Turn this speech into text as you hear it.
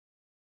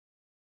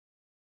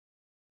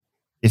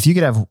If you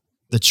could have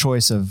the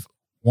choice of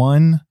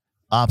one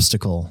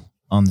obstacle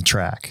on the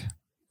track,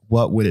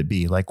 what would it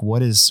be? Like,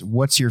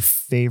 what's your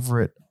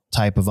favorite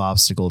type of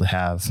obstacle to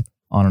have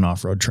on an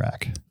off-road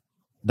track?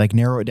 Like,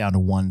 narrow it down to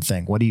one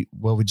thing. What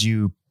would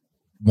you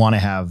want to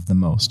have the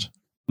most?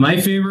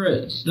 My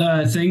favorite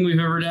thing we've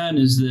ever done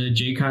is the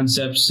J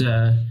Concepts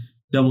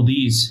Double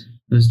Ds,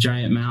 those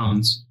giant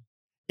mounds.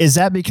 Is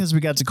that because we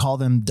got to call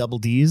them Double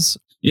Ds?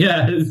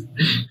 Yeah, that's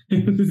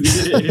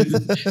it.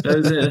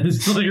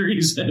 That's the only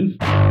reason.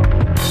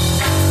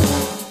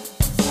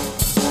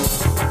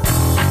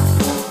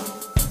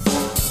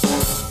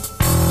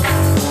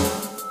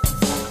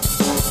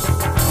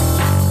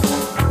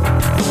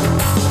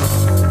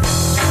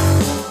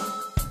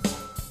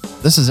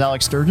 This is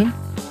Alex Sturgeon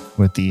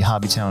with the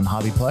Hobbytown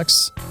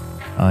Hobbyplex,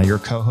 your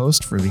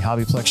co-host for the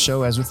Hobbyplex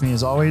show. As with me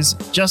as always,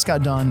 just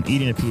got done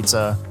eating a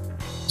pizza.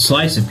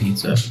 Slice of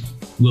pizza,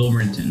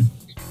 Wilmington.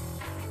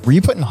 Were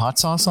you putting hot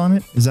sauce on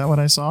it? Is that what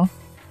I saw?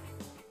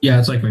 Yeah,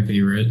 it's like my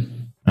favorite.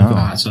 I put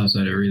hot sauce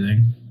on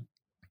everything.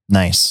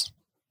 Nice.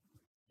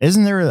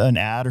 Isn't there an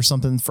ad or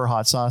something for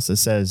hot sauce that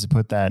says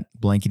put that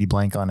blankety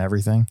blank on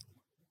everything?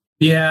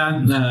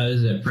 Yeah,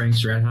 is it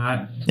Frank's Red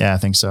Hot? Yeah, I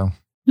think so.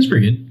 That's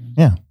pretty good.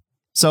 Yeah.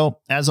 So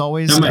as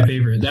always, not my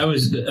favorite. I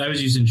was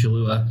using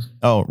Cholula.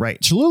 Oh, right.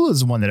 Cholula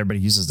is the one that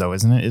everybody uses, though,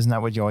 isn't it? Isn't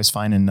that what you always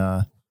find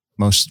in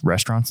most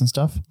restaurants and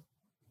stuff?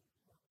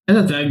 I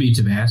thought that'd be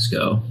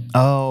Tabasco.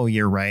 Oh,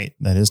 you're right.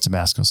 That is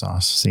Tabasco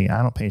sauce. See,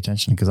 I don't pay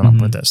attention because I don't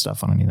put that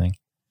stuff on anything.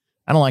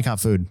 I don't like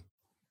hot food.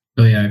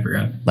 Oh yeah, I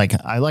forgot. Like,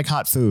 I like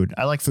hot food.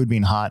 I like food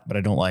being hot, but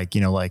I don't like,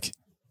 like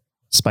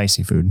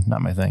spicy food.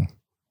 Not my thing.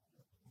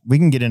 We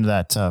can get into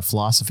that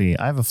philosophy.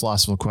 I have a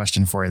philosophical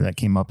question for you that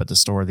came up at the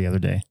store the other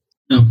day.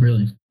 Oh,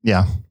 really?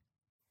 Yeah.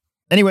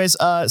 Anyways,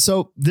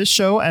 so this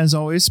show, as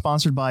always,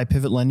 sponsored by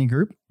Pivot Lending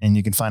Group, and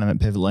you can find them at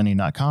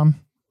pivotlending.com.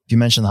 If you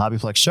mention the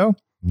Hobbyplex show,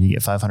 you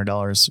get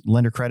 $500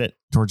 lender credit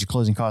towards your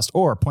closing cost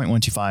or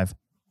 0.125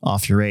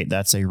 off your rate.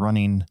 That's a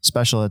running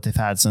special that they've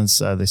had since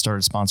they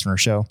started sponsoring our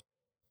show.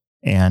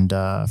 And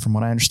from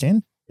what I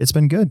understand, it's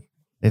been good.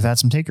 They've had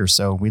some takers,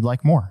 so we'd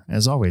like more,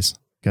 as always,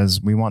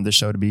 because we want this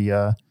show to be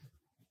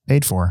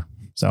paid for.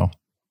 So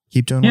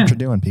keep doing what you're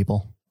doing,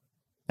 people.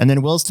 And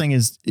then Will's thing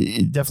is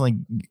definitely,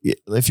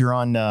 if you're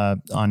on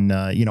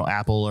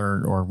Apple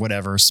or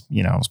whatever,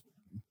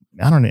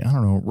 I don't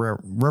know,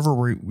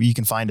 wherever you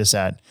can find us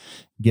at,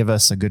 give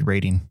us a good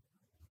rating.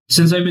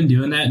 Since I've been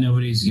doing that,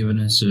 nobody's given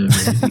us a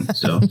rating.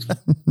 So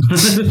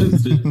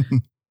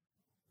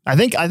I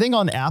think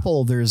on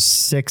Apple there's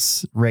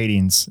 6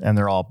 ratings and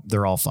they're all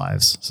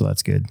 5s. So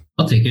that's good.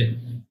 I'll take it.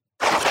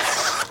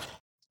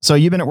 So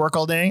you've been at work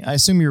all day. I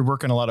assume you're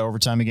working a lot of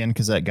overtime again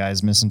because that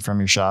guy's missing from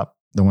your shop,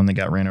 the one that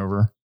got ran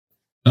over.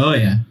 Oh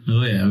yeah.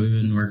 We've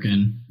been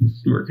working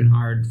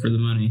hard for the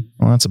money.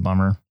 Well, that's a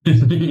bummer.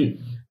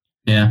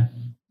 Yeah.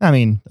 I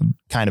mean,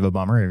 kind of a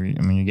bummer.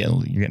 I mean,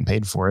 you're getting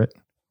paid for it.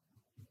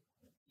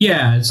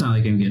 Yeah, it's not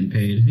like I'm getting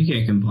paid. You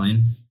can't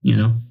complain,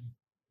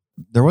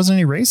 There wasn't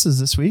any races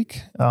this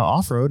week,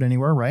 off-road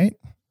anywhere, right?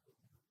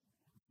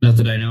 Not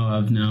that I know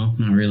of. No,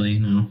 not really.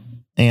 No.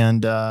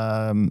 And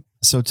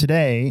so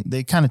today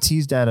they kind of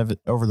teased out of it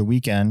over the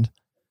weekend.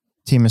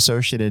 Team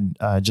Associated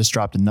just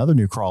dropped another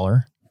new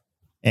crawler,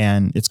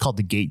 and it's called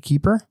the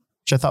Gatekeeper,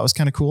 which I thought was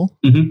kind of cool.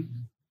 Mm-hmm.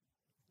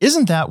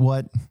 Isn't that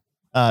what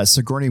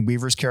Sigourney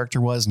Weaver's character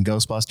was in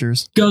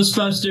Ghostbusters?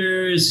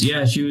 Ghostbusters.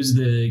 Yeah, she was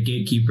the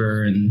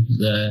gatekeeper, and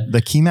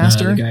the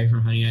Keymaster. The guy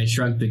from Honey, I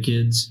Shrunk the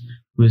Kids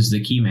was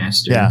the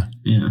Keymaster.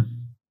 Yeah.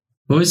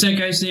 What was that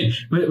guy's name?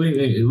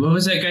 Wait. What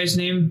was that guy's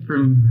name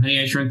from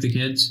Honey, I Shrunk the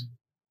Kids?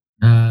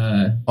 He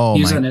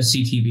was on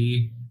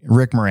SCTV.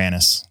 Rick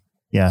Moranis.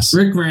 Yes.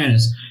 Rick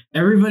Moranis.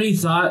 Everybody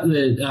thought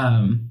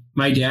that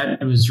my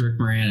dad was Rick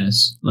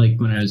Moranis. Like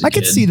when I was a kid. I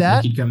could see that.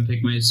 Like he'd come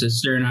pick my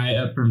sister and I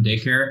up from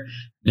daycare.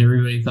 And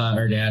everybody thought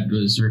our dad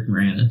was Rick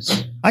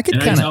Moranis. I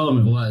tell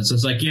him it was.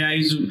 It's like, yeah,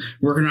 he's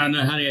working on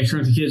the Honey, I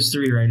Shrunk the Kids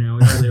 3 right now.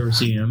 We hardly ever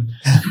see him.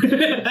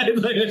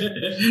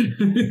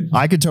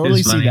 I could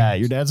totally see that.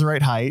 Your dad's the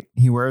right height.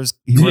 He wears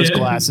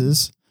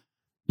glasses.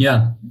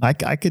 Yeah. I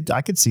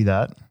could see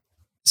that.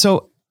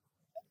 So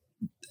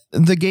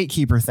the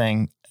Gatekeeper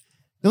thing,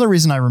 the only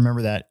reason I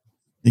remember that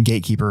the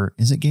Gatekeeper,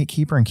 is it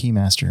Gatekeeper and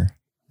Keymaster?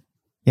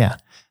 Yeah.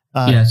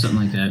 Yeah,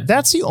 something like that.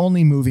 That's the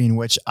only movie in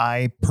which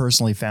I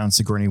personally found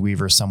Sigourney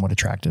Weaver somewhat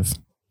attractive.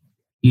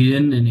 You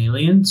didn't in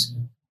Aliens?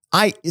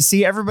 I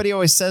see. Everybody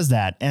always says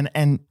that.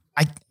 And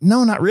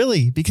no, not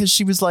really. Because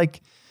she was like,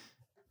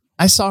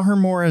 I saw her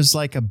more as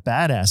like a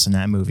badass in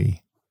that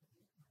movie.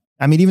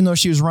 I mean, even though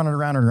she was running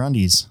around in her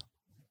undies.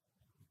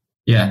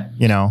 Yeah.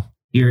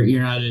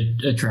 You're not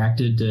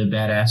attracted to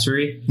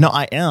badassery? No,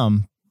 I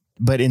am.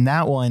 But in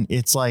that one,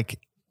 it's like,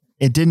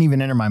 it didn't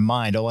even enter my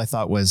mind. All I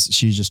thought was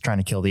she's just trying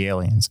to kill the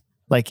aliens.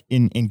 Like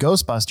in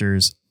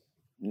Ghostbusters,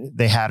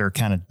 they had her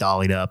kind of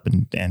dollied up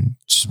and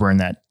she's wearing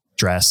that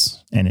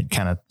dress, and it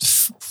kind of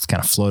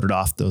floated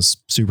off those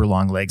super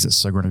long legs that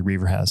Sigourney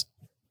Weaver has.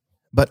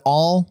 But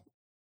all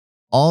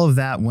of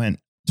that went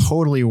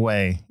totally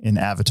away in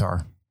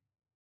Avatar.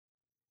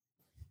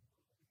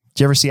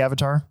 you ever see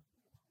Avatar?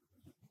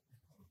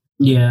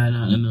 Yeah,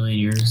 not in a million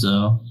years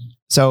though.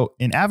 So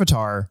in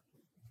Avatar,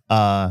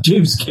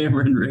 James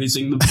Cameron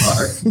raising the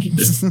bar.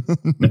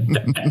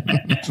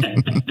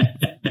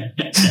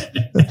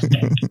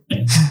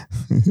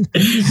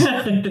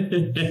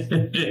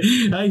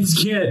 I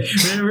just can't.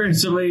 Whenever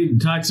somebody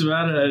talks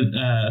about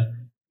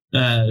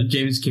a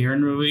James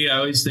Cameron movie, I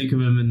always think of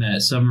him in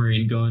that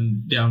submarine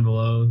going down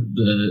below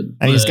the.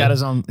 And he's got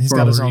his own. He's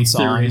got his own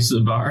song. Raise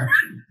the bar.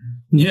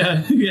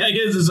 Yeah, he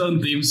has his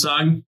own theme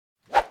song.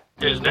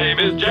 His name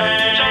is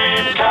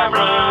James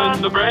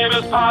Cameron, the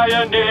bravest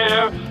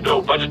pioneer.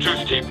 No budget too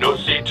steep, no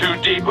sea too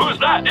deep. Who's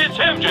that? It's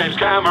him, James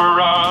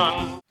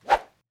Cameron.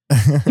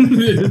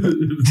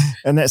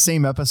 And that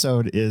same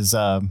episode is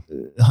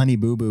Honey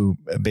Boo Boo,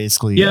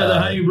 basically. Yeah,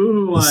 the Honey Boo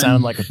Boo one.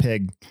 Sounded like a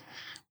pig.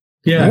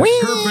 Yeah, her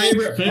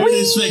favorite food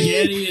is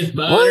spaghetti is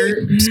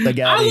butter.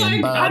 Spaghetti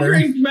and butter. I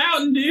drink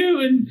Mountain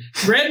Dew and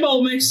Red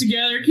Bull mixed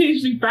together.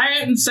 Keeps me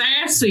fat and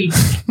sassy.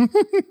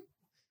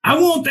 I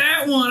want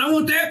that one. I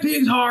want that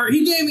pig's heart.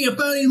 He gave me a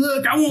funny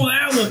look. I want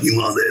that one. You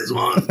want this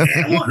one?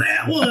 Yeah, I want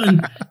that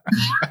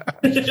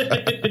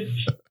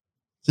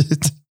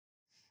one.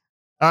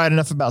 All right,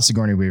 enough about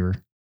Sigourney Weaver.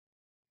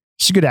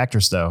 She's a good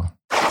actress, though.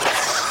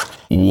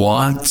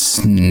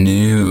 What's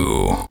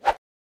new?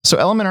 So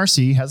Element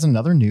RC has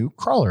another new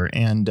crawler,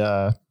 and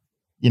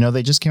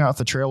they just came out with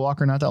the Trail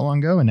Walker not that long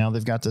ago, and now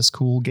they've got this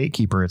cool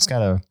Gatekeeper. It's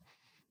got a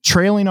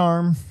trailing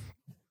arm,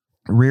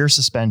 rear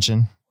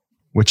suspension,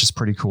 which is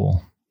pretty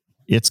cool.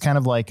 It's kind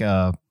of like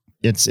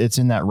it's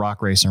in that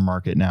rock racer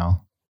market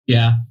now.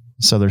 Yeah.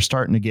 So they're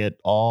starting to get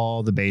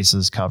all the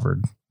bases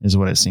covered, is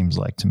what it seems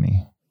like to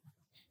me.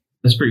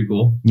 That's pretty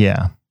cool.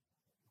 Yeah.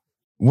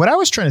 What I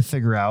was trying to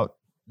figure out,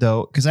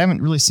 though, because I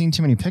haven't really seen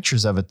too many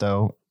pictures of it,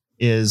 though,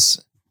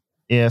 is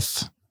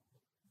if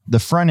the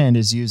front end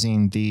is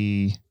using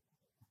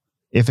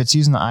if it's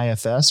using the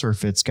IFS or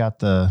if it's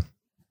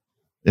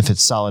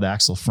solid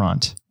axle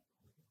front.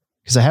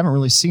 Because I haven't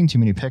really seen too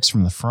many pics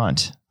from the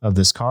front of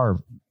this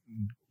car.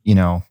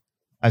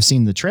 I've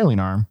seen the trailing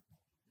arm,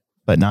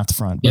 but not the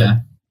front. Yeah.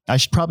 But I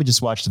should probably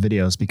just watch the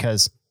videos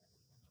because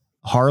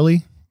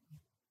Harley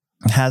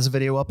has a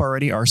video up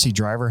already. RC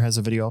Driver has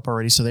a video up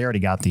already. So they already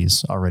got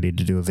these already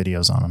to do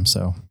videos on them.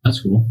 So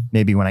that's cool.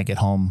 Maybe when I get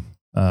home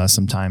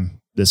sometime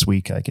this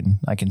week, I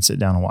can sit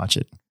down and watch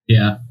it.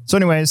 Yeah. So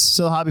anyways,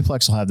 so the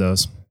Hobbyplex will have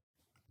those.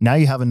 Now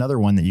you have another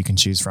one that you can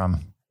choose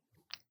from.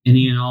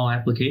 Any and all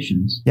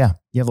applications. Yeah.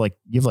 You have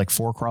like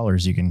 4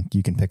 crawlers you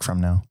can pick from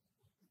now.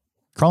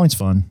 Crawling's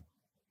fun.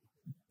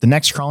 The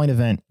next crawling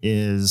event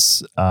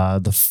is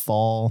the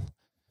fall.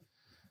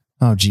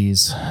 Oh,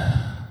 geez.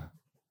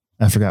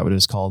 I forgot what it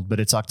was called, but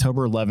it's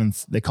October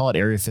 11th. They call it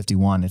Area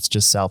 51. It's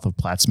just south of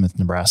Plattsmouth,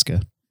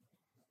 Nebraska.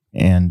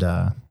 And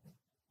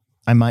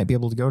I might be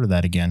able to go to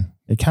that again.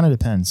 It kind of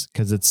depends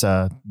because it's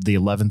the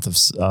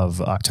 11th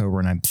of October,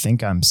 and I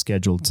think I'm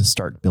scheduled to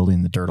start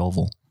building the dirt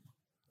oval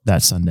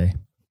that Sunday.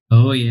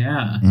 Oh,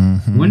 yeah.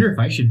 Mm-hmm. I wonder if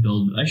I should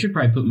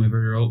probably put my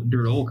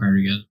dirt oval car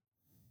together.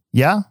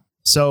 Yeah.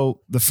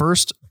 So the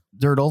first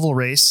dirt oval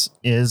race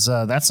is,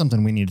 that's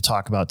something we need to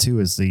talk about too,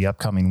 is the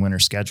upcoming winter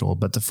schedule.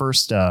 But the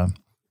first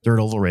dirt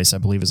oval race, I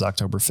believe, is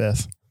October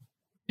 5th.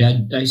 Yeah,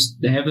 I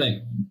have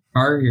that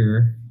car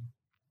here.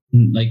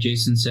 Like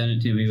Jason sent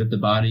it to me with the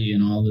body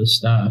and all this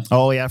stuff.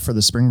 Oh, yeah, for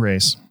the spring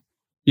race.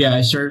 Yeah,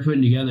 I started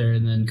putting together,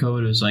 and then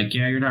COVID was like,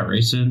 yeah, you're not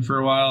racing for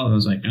a while. And I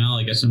was like, no,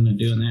 I guess I'm not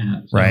doing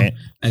that. So right.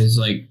 I was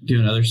like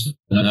doing other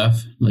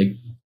stuff. Like,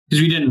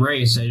 because we didn't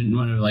race, I didn't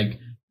want to like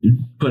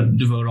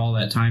devote all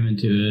that time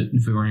into it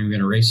if we weren't even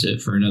going to race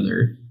it for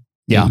another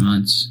 8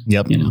 months.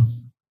 Yep.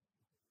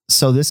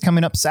 So this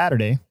coming up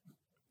Saturday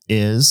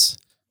is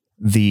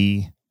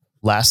the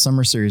last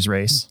Summer Series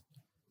race.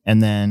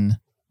 And then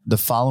the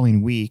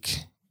following week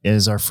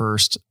is our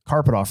first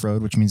carpet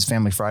off-road, which means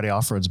Family Friday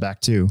off-road's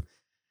back too.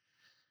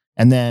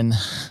 And then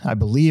I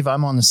believe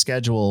I'm on the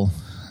schedule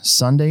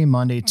Sunday,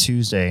 Monday,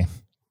 Tuesday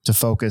to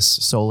focus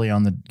solely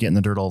on getting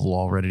the dirt oval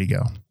all ready to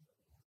go.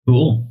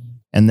 Cool.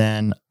 And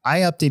then I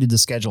updated the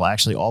schedule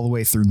actually all the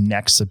way through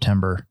next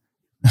September,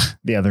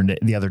 the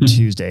other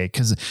Tuesday,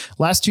 because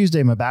last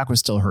Tuesday my back was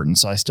still hurting,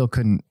 so I still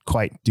couldn't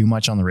quite do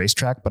much on the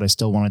racetrack, but I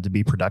still wanted to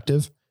be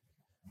productive.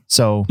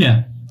 So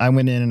yeah, I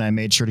went in and I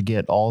made sure to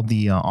get all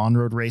the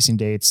on-road racing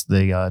dates,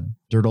 the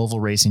dirt oval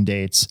racing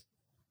dates,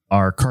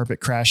 our carpet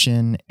crash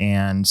in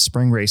and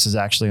spring race is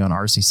actually on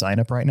RC sign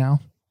up right now.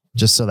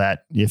 Just so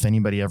that if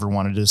anybody ever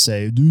wanted to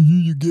say, do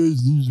you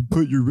guys need to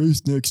put your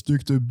race next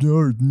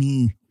to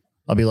me?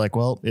 I'll be like,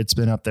 well, it's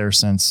been up there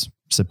since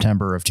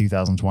September of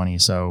 2020.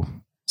 So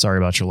sorry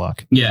about your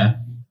luck. Yeah.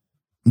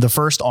 The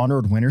first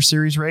on-road winter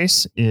series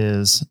race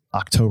is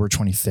October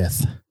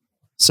 25th.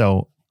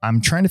 So I'm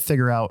trying to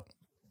figure out,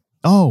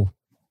 I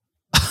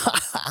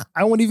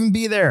won't even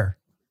be there.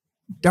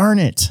 Darn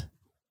it.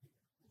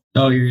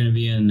 Oh, you're going to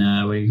be in,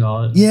 what do you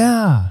call it?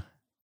 Yeah.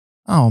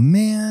 Oh,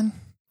 man.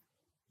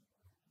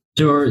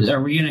 So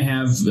are we going to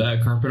have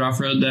carpet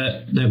off-road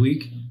that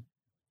week?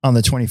 On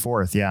the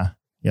 24th, yeah.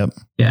 Yep.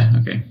 Yeah,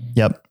 okay.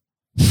 Yep.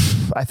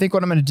 I think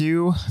what I'm going to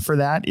do for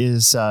that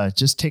is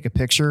just take a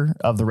picture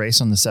of the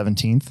race on the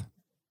 17th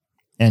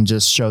and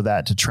just show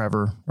that to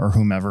Trevor or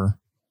whomever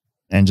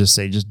and just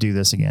say, just do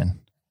this again.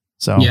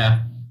 So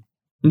yeah.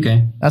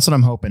 Okay. That's what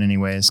I'm hoping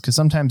anyways, because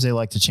sometimes they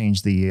like to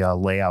change the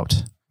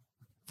layout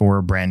for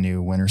a brand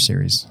new winter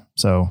series.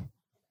 So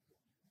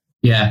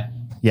yeah,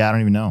 I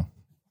don't even know.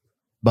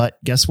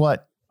 But guess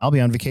what? I'll be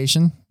on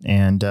vacation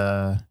and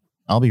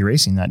I'll be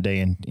racing that day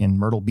in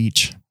Myrtle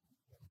Beach.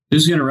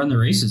 Who's going to run the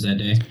races that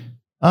day?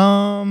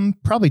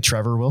 Probably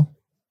Trevor will,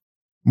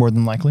 more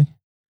than likely.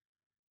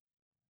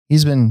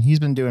 He's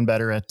been doing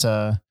better at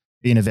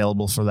being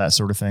available for that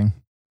sort of thing.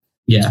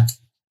 Yeah.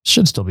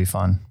 Should still be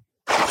fun.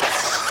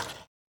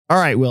 All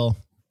right, Will,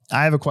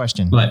 I have a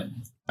question. What?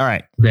 All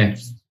right. Okay.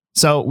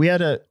 So we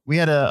had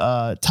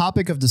a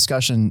topic of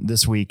discussion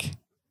this week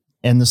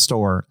in the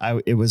store.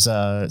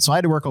 So I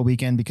had to work all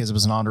weekend because it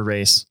was an honor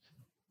race,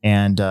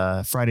 and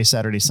Friday,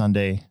 Saturday,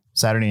 Sunday,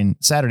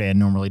 Saturday I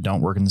normally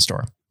don't work in the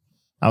store.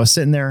 I was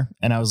sitting there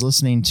and I was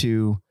listening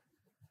to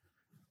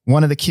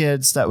one of the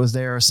kids that was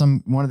there,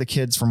 one of the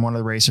kids from one of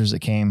the racers that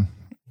came,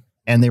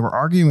 and they were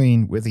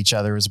arguing with each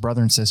other as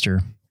brother and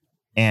sister.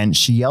 And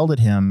she yelled at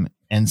him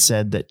and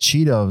said that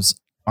Cheetos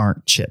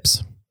aren't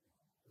chips.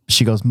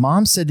 She goes,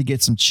 Mom said to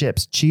get some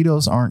chips.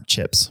 Cheetos aren't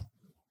chips.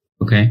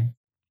 Okay.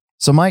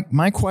 So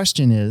my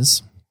question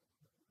is,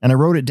 and I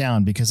wrote it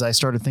down because I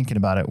started thinking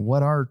about it.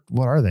 What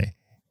are they?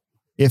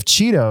 If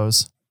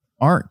Cheetos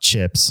aren't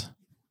chips,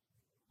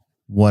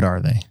 what are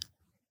they?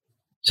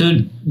 So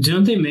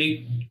don't they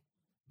make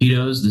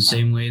Cheetos the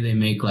same way they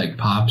make like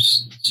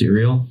Pops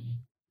cereal?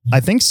 I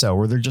think so.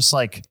 Where they're just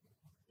like,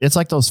 it's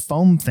like those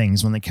foam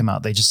things when they come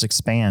out, they just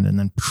expand and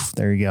then poof,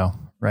 there you go.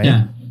 Right.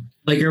 Yeah.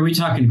 Like, are we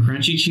talking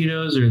crunchy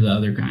Cheetos or the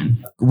other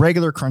kind?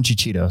 Regular crunchy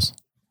Cheetos.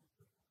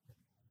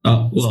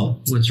 Oh,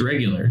 well, what's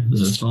regular?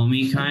 The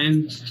foamy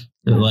kind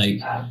that like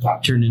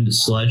turn into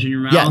sludge in your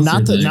mouth? Yeah,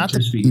 not the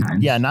crispy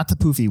kind. Yeah, not the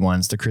poofy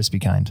ones, the crispy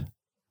kind.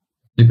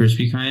 The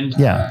crispy kind?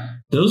 Yeah.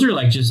 Those are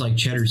like just like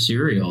cheddar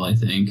cereal, I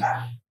think.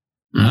 I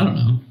don't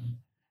know.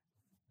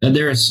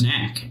 They're a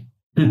snack.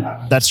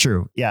 That's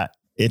true. Yeah.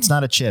 It's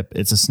not a chip,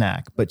 it's a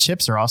snack. But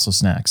chips are also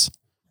snacks.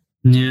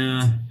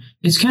 Yeah.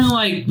 It's kind of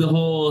like the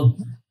whole,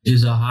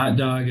 is a hot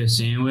dog a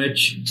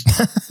sandwich?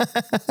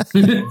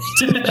 You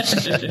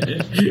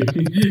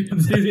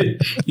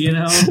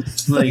know,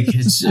 like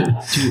it's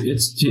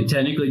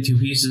technically two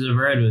pieces of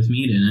bread with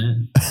meat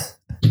in it.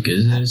 Like,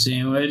 is it a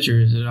sandwich or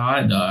is it a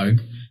hot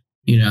dog?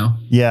 You know?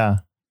 Yeah.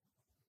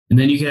 And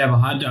then you could have a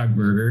hot dog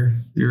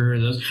burger. You ever heard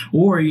of those?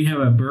 Or you can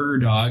have a burger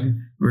dog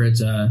where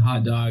it's a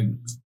hot dog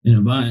in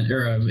a bun,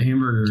 or a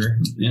hamburger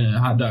in a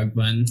hot dog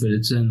bun, but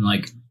it's in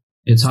like,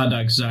 it's hot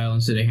dog style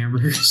instead of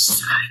hamburger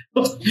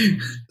style.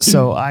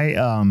 So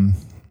I,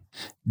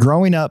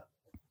 growing up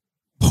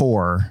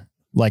poor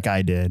like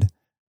I did,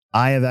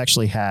 I have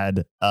actually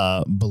had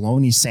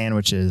bologna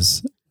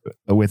sandwiches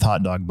with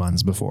hot dog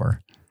buns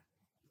before.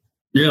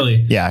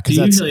 Really? Yeah, because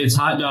usually it's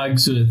hot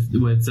dogs with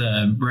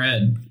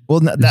bread. Well,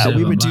 that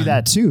we would do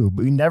that too,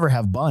 but we never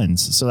have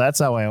buns, so that's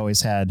how I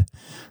always had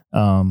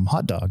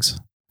hot dogs.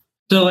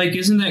 So, like,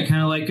 isn't that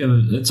kind of like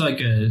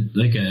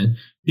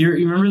you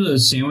remember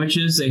those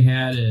sandwiches they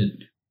had in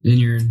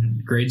your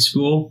grade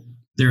school?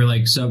 They were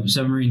like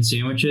submarine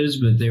sandwiches,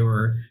 but they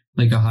were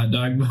like a hot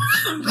dog bun.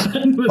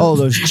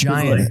 Those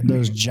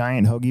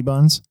giant hoagie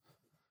buns.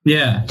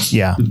 Yeah.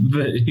 Yeah.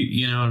 But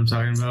you know what I'm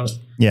talking about?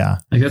 Yeah.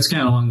 Like, that's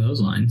kind of along those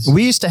lines.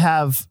 We used to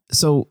have,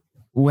 so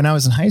when I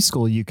was in high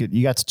school, you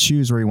got to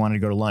choose where you wanted to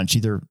go to lunch.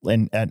 I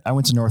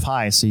went to North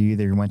High, so you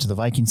either went to the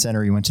Viking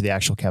Center or you went to the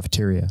actual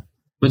cafeteria.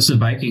 What's the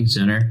Viking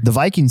Center? The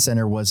Viking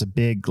Center was a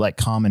big like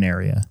common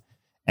area,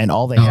 and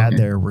all they had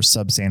there were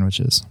sub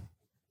sandwiches.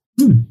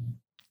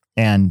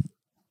 And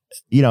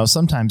you know,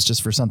 sometimes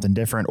just for something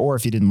different, or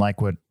if you didn't like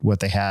what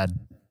they had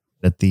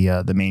at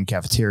the main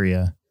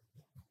cafeteria,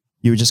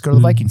 you would just go to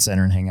the Viking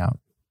Center and hang out.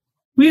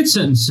 We had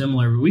something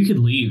similar, but we could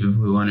leave if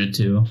we wanted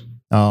to.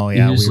 Oh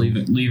yeah, you just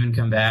leave and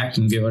come back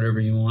and get whatever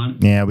you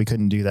want. Yeah, we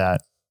couldn't do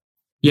that.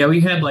 Yeah, we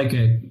had like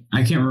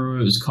I can't remember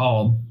what it was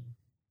called,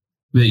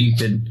 but you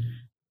could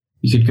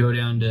go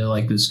down to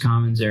like this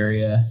commons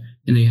area,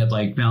 and they had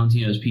like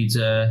Valentino's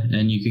pizza,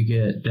 and you could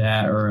get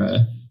that,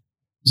 or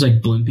it's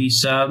like Blimpie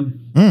sub.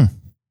 And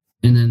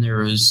then there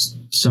was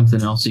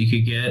something else that you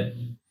could get,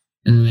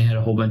 and then they had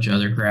a whole bunch of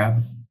other crap,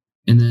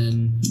 and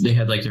then they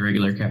had like the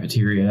regular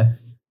cafeteria.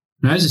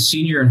 When I was a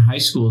senior in high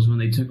school is when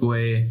they took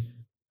away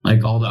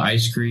like all the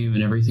ice cream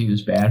and everything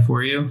was bad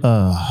for you,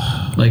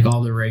 like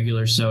all the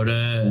regular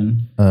soda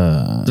and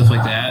stuff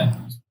like that.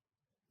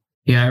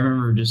 Yeah, I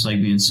remember just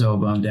like being so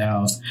bummed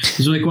out. It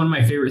was like one of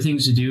my favorite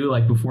things to do,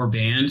 like before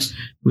band,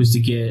 was to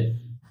get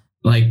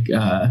like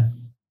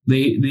they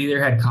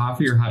either had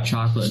coffee or hot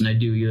chocolate, and I'd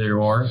do either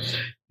or,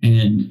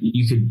 and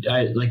you could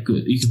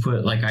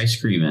put like ice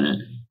cream in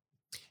it.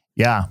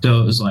 Yeah. So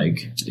it was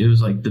like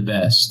the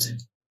best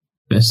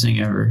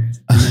thing ever.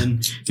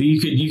 And then you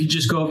could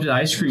just go up to the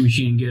ice cream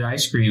machine and get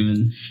ice cream,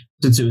 and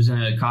since it was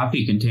in a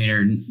coffee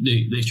container,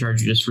 they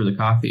charge you just for the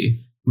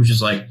coffee, which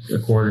is like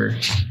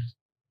 $0.25.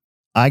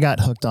 I got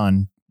hooked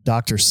on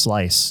Dr.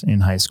 Slice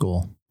in high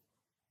school.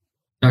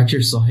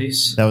 Dr.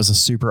 Slice? That was a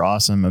super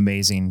awesome,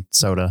 amazing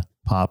soda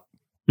pop.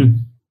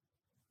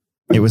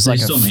 It was they like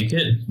still make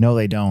it? No,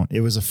 they don't.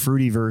 It was a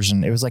fruity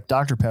version. It was like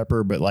Dr.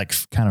 Pepper, but like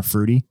kind of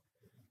fruity.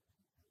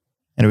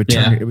 And it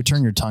would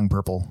turn your tongue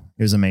purple.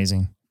 It was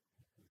amazing.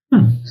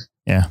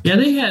 Yeah. Yeah,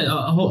 they had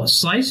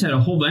Slice had a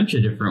whole bunch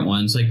of different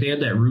ones. Like they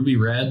had that ruby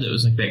red that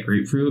was like that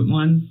grapefruit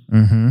one.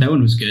 Mm-hmm. That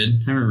one was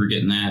good. I remember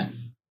getting that.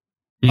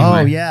 Anyway.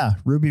 Oh yeah,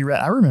 ruby red.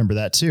 I remember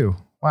that too.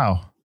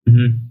 Wow,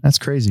 That's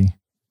crazy.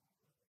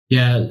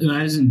 Yeah, when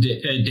I was in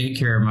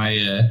daycare, my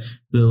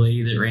the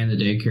lady that ran the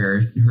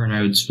daycare, her and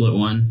I would split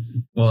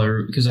one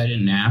because I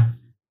didn't nap.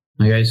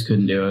 My guys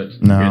couldn't do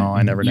it. No,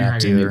 I never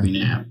napped either.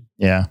 Nap.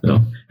 Yeah.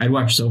 So I'd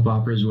watch soap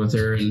operas with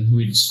her, and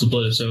we'd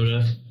split a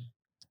soda.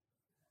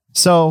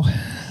 So,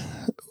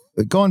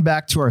 going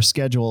back to our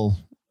schedule,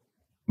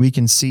 we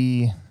can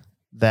see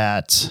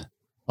that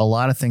a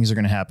lot of things are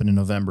going to happen in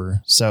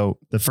November. So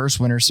the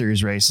first Winter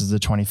Series race is the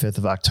 25th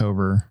of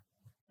October.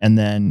 And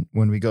then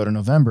when we go to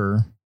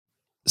November,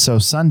 so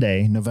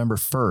Sunday, November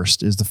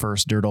 1st is the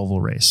first Dirt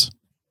Oval race.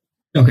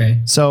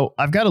 Okay. So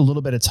I've got a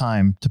little bit of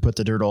time to put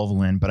the Dirt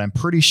Oval in, but I'm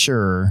pretty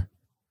sure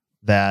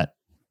that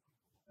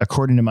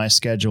according to my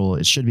schedule,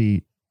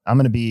 I'm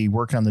going to be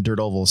working on the Dirt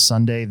Oval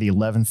Sunday, the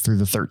 11th through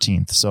the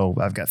 13th. So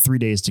I've got 3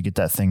 days to get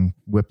that thing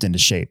whipped into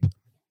shape.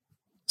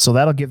 So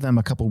that'll give them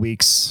a couple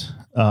weeks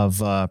of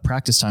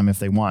practice time if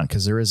they want,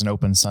 because there is an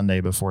open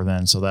Sunday before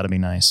then. So that'll be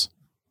nice.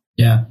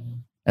 Yeah.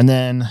 And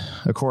then,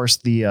 of course,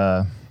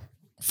 the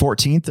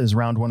 14th is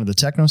round 1 of the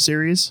Techno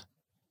Series.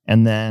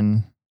 And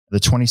then the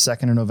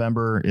 22nd of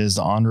November is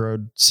the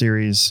On-Road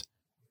Series.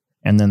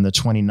 And then the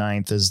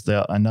 29th is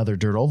another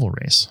Dirt Oval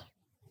race.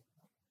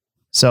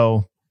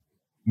 So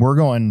we're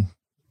going,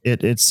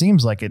 it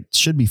seems like it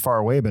should be far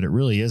away, but it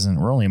really isn't.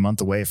 We're only a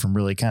month away from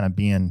really kind of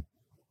being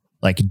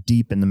like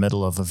deep in the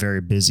middle of a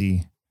very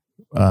busy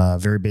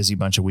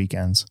bunch of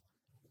weekends.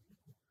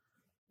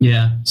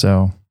 Yeah.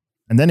 So,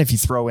 and then if you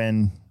throw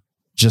in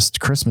just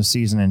Christmas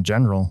season in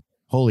general,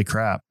 holy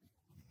crap.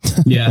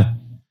 Yeah.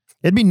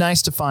 It'd be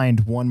nice to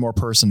find one more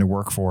person to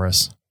work for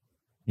us,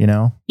 you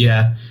know?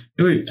 Yeah.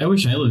 I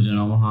wish I lived in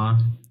Omaha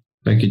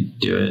if I could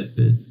do it,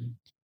 but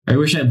I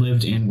wish I'd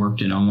lived and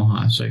worked in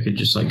Omaha so I could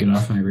just like get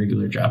off my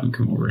regular job and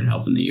come over and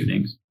help in the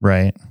evenings.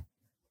 Right.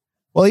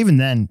 Well, even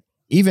then,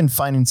 even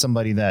finding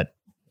somebody that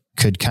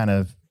could kind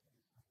of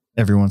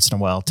every once in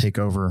a while take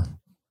over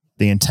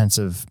the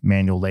intensive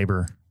manual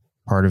labor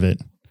part of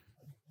it.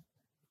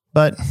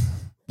 But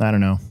I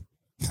don't know.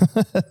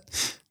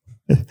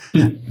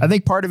 I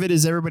think part of it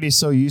is everybody's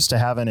so used to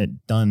having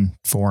it done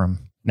for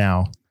them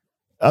now.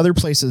 Other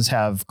places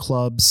have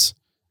clubs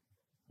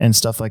and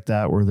stuff like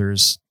that where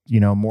there's,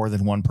 more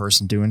than one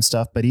person doing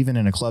stuff. But even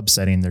in a club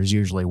setting, there's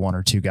usually 1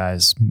 or 2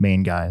 guys,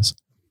 main guys.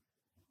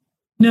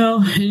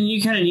 No, and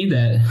you kind of need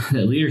that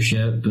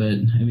leadership. But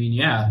I mean,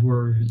 yeah,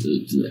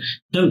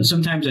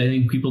 sometimes I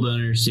think people don't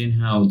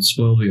understand how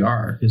spoiled we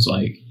are. Because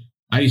like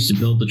I used to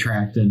build the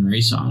track, then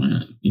race on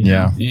it,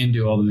 and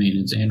do all the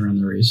maintenance and run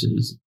the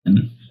races.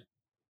 And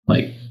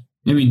like,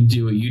 I mean,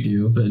 do what you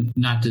do, but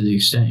not to the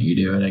extent you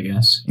do it, I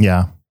guess.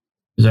 Yeah.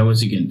 Because I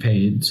wasn't getting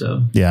paid.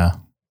 So yeah.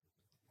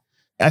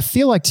 I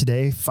feel like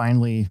today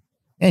finally,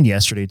 and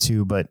yesterday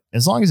too, but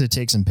as long as it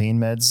takes some pain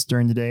meds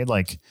during the day,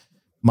 like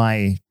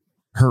my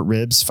hurt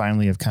ribs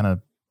finally have kind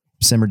of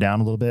simmered down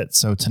a little bit.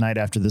 So tonight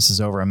after this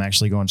is over, I'm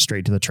actually going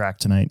straight to the track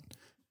tonight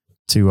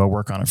to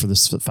work on it for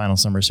this final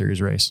Summer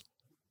Series race.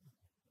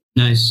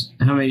 Nice.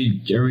 How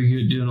many, are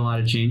we doing a lot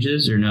of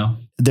changes or no?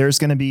 There's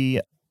going to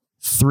be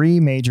 3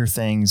 major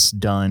things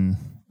done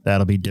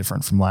that'll be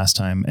different from last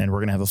time. And we're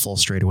going to have a full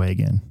straightaway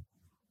again.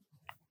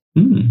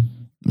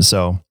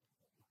 So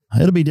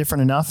it'll be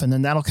different enough. And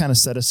then that'll kind of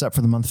set us up for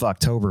the month of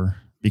October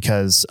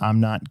because I'm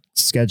not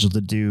scheduled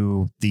to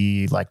do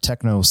the like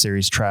Techno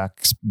Series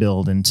tracks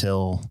build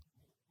until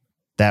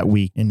that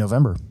week in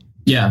November.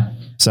 Yeah.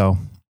 So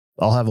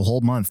I'll have a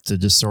whole month to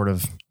just sort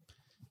of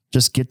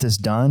just get this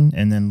done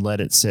and then let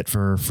it sit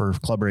for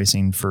club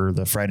racing for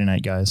the Friday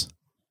night guys.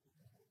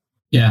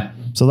 Yeah.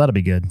 So that'll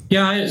be good.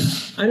 Yeah.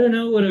 I don't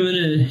know what I'm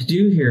going to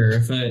do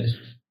here.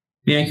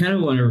 I kind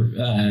of want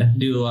to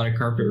do a lot of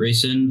carpet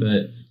racing,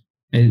 but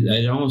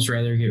I'd almost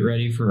rather get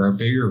ready for our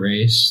bigger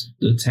race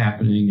that's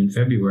happening in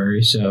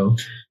February. So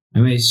I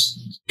may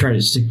try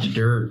to stick to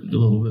dirt a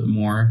little bit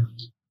more.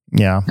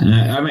 Yeah. And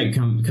I might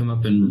come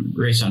up and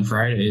race on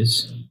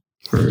Fridays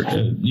for,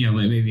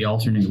 maybe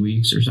alternate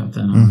weeks or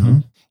something. Mm-hmm.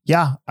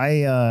 Yeah.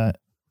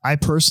 I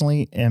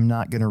personally am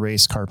not going to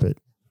race carpet,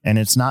 and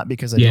it's not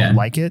because I don't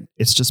like it.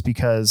 It's just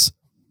because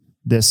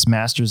this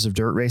Masters of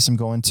Dirt race I'm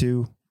going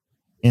to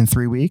in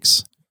 3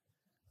 weeks,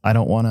 I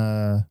don't want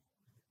to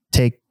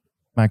take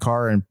my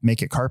car and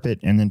make it carpet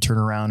and then turn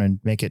around and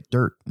make it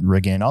dirt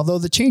again. Although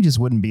the changes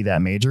wouldn't be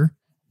that major.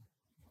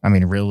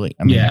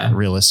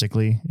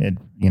 Realistically,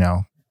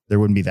 there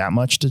wouldn't be that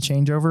much to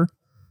change over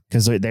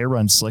because they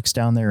run slicks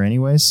down there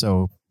anyway.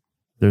 So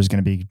there's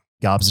going to be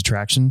gobs of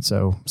traction.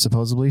 So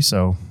supposedly,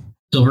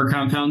 silver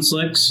compound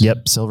slicks.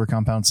 Yep. Silver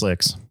compound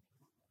slicks.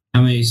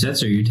 How many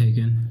sets are you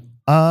taking?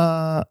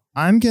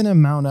 I'm going to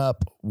mount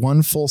up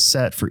one full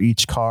set for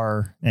each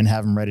car and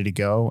have them ready to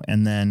go.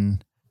 And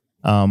then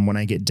when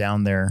I get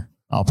down there,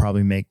 I'll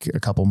probably make a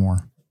couple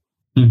more.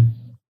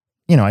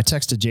 You know, I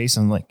texted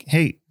Jason like,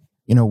 hey,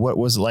 you know, what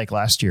was it like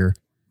last year?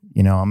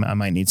 You know, I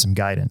might need some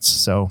guidance.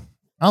 So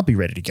I'll be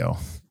ready to go.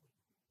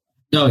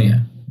 Oh, yeah.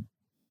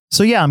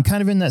 So, yeah, I'm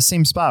kind of in that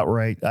same spot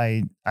where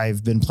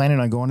I've been planning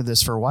on going to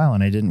this for a while,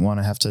 and I didn't want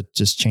to have to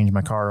just change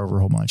my car over a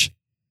whole bunch.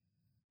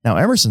 Now,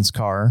 Emerson's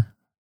car,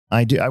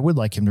 I would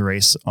like him to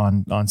race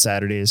on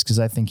Saturdays because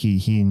I think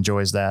he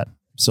enjoys that.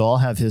 So I'll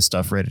have his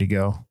stuff ready to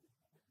go.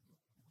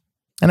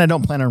 And I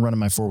don't plan on running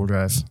my 4-wheel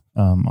drive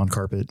on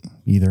carpet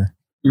either.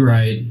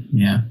 Right.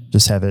 Yeah.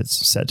 Just have it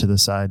set to the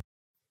side.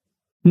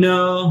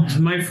 No,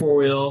 my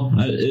 4-wheel,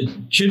 it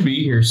should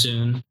be here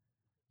soon.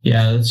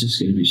 Yeah, that's just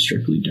going to be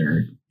strictly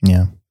dirt.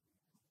 Yeah.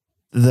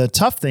 The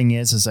tough thing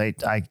is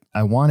I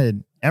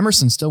wanted,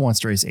 Emerson still wants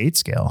to race 8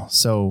 scale.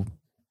 So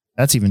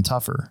that's even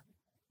tougher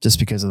just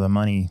because of the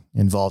money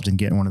involved in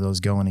getting one of those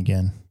going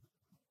again.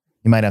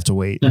 You might have to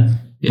wait.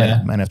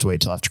 Yeah. Might have to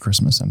wait till after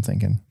Christmas, I'm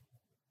thinking.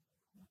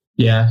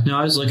 Yeah. No,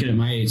 I was looking at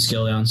my 8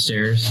 scale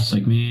downstairs. It's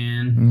like,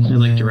 man, I'd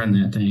like to run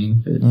that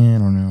thing. But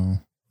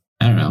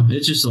I don't know.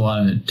 It's just a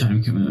lot of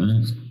time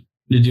commitment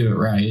to do it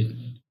right.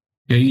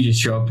 You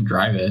just show up and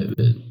drive it.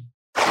 But...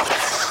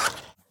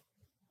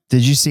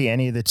 Did you see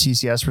any of the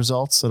TCS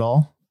results at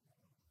all?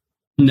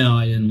 No,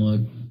 I didn't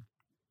look.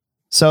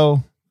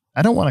 So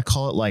I don't want to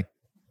call it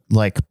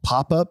like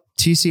pop-up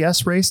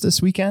TCS race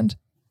this weekend,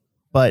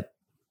 but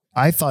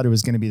I thought it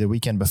was going to be the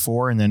weekend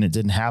before and then it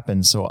didn't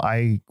happen. So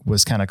I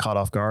was kind of caught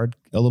off guard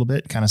a little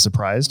bit, kind of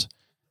surprised.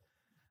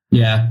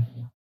 Yeah.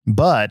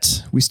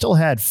 But we still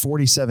had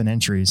 47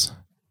 entries.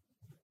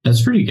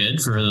 That's pretty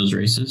good for those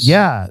races.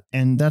 Yeah,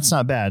 and that's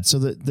not bad. So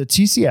the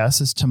TCS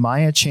is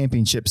Tamiya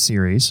Championship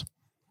Series,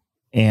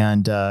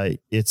 and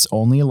it's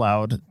only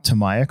allowed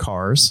Tamiya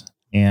cars,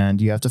 and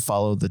you have to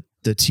follow the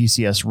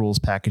TCS rules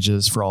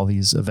packages for all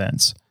these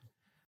events.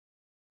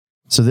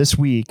 So this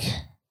week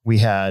we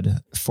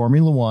had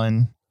Formula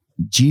One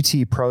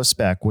GT Pro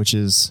Spec, which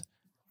is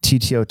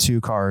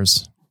TTO2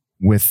 cars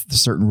with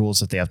certain rules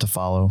that they have to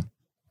follow.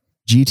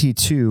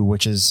 GT2,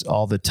 which is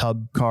all the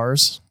tub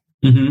cars,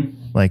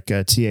 like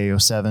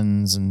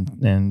TA07s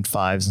and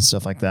 5s and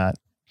stuff like that.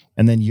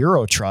 And then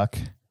Euro Truck,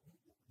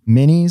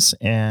 minis,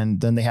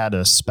 and then they had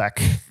a spec,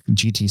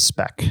 GT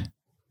spec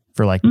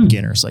for like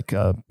beginners, like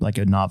a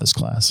novice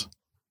class.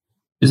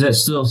 Is that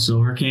still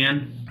silver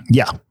can?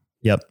 Yeah.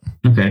 Yep.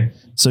 Okay.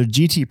 So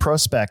GT Pro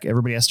Spec,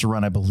 everybody has to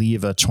run, I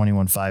believe, a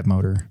 21.5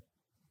 motor.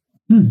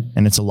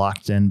 And it's a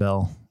locked end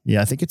bell.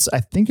 Yeah, I think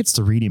it's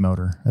the Reedy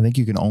motor. I think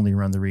you can only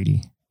run the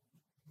Reedy.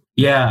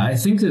 Yeah, I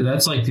think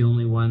that's like the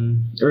only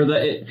one, or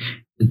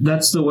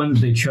that's the one that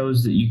they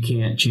chose that you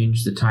can't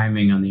change the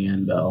timing on the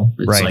end bell.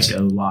 It's right. Like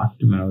a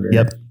locked motor.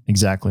 Yep,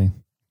 exactly.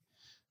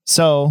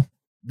 So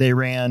they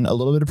ran a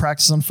little bit of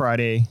practice on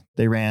Friday.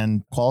 They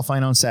ran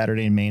qualifying on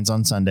Saturday and mains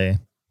on Sunday.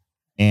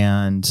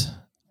 And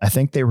I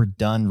think they were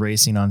done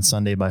racing on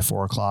Sunday by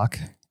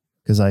 4:00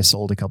 because I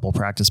sold a couple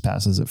practice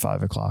passes at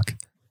 5:00.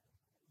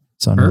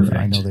 So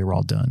I know they were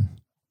all done.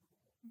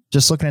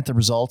 Just looking at the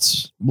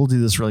results, we'll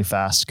do this really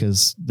fast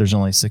because there's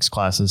only 6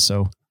 classes.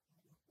 So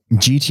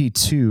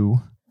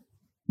GT2,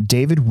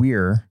 David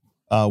Weir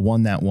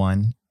won that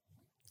one.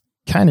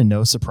 Kind of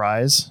no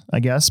surprise, I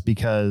guess,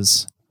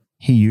 because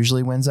he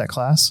usually wins that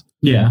class.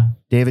 Yeah.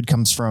 David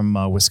comes from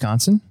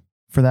Wisconsin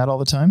for that all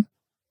the time.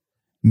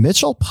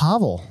 Mitchell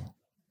Pavel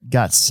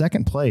got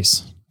 2nd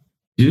place.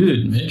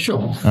 Dude,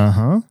 Mitchell.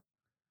 Uh-huh.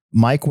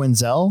 Mike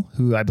Wenzel,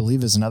 who I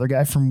believe is another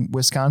guy from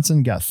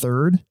Wisconsin, got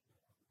 3rd.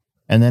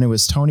 And then it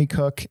was Tony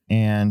Cook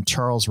and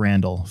Charles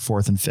Randall,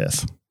 4th and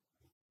 5th.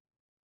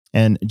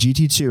 And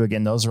GT2,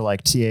 again, those are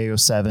like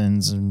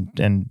TA07s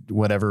and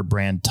whatever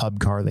brand tub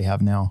car they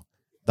have now,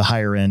 the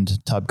higher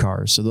end tub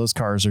cars. So those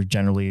cars are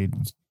generally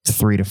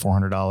 $300 to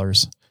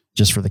 $400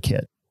 just for the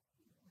kit.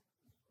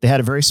 They had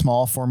a very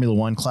small Formula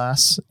One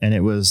class, and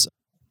it was,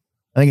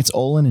 I think it's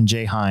Olin and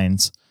Jay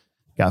Hines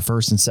got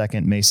 1st and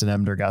 2nd. Mason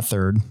Ebner got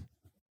 3rd.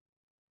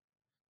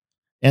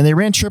 And they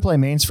ran AAA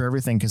mains for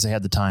everything because they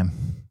had the time.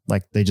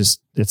 Like it's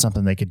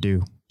something they could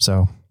do.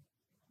 So,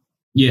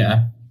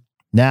 yeah.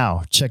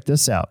 Now check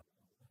this out.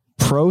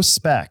 Pro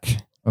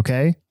Spec.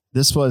 Okay.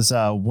 This was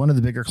one of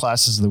the bigger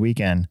classes of the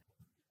weekend.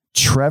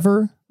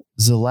 Trevor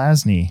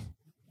Zelazny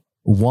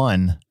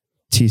won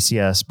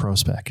TCS Pro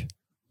Spec.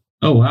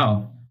 Oh,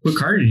 wow. What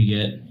car did he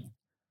get?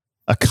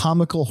 A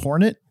Comical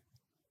Hornet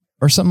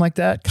or something like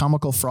that.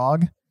 Comical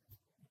Frog.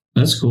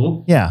 That's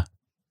cool. Yeah.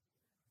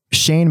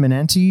 Shane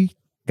Menenti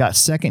got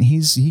 2nd.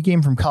 He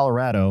came from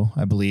Colorado,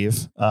 I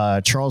believe.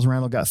 Charles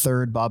Randall got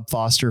 3rd. Bob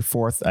Foster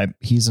 4th.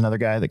 He's another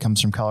guy that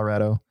comes from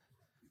Colorado.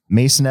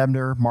 Mason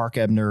Ebner, Mark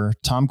Ebner,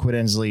 Tom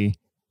Quid-Ensley,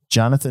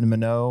 Jonathan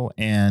Minot,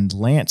 and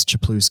Lance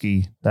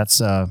Czapluski.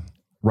 That's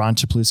Ron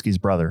Czapluski's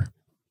brother.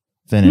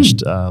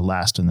 Finished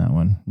last in that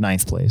one,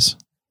 9th place.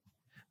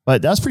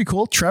 But that's pretty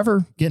cool.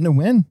 Trevor getting a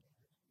win.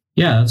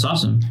 Yeah, that's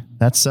awesome.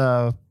 That's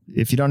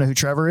if you don't know who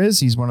Trevor is,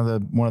 he's one of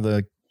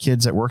the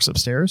kids that works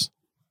upstairs.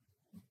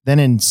 Then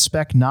in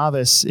Spec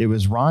Novice, it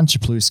was Ron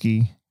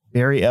Chapluski,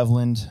 Barry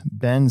Eveland,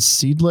 Ben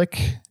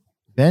Seidlick,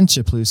 Ben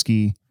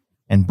Chapluski,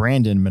 and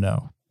Brandon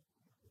Minot.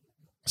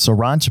 So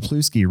Ron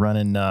Chapluski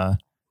running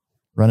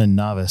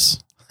Novice.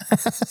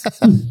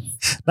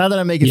 Not that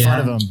I'm making fun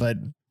of him, but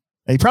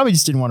he probably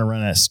just didn't want to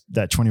run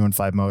that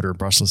 21.5 motor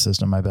brushless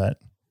system, I bet.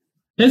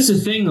 That's the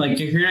thing. Like,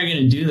 if you're not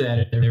going to do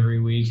that every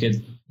week,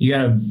 you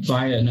got to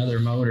buy another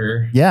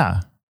motor.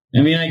 Yeah. I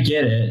mean, I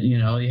get it. You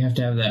know, you have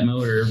to have that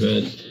motor,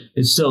 but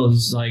it still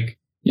is like,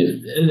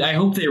 I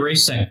hope they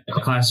race that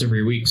class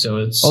every week. So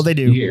it's, they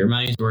do. Your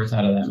money's worth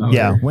out of that motor.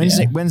 Yeah.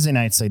 Wednesday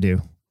nights they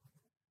do.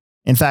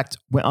 In fact,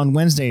 on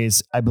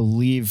Wednesdays, I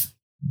believe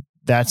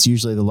that's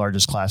usually the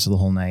largest class of the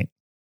whole night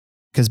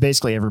because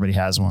basically everybody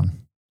has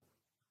one.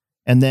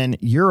 And then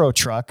Euro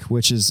Truck,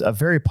 which is a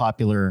very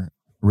popular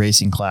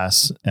racing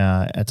class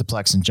at the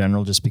Plex in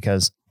general, just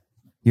because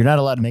you're not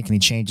allowed to make any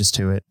changes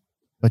to it,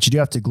 but you do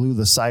have to glue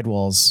the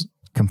sidewalls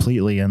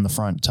completely and the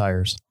front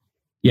tires.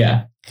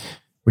 Yeah.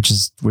 Which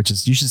is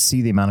you should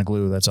see the amount of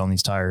glue that's on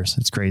these tires.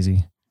 It's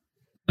crazy.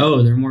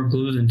 Oh, they're more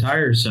glue than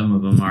tires. Some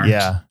of them are.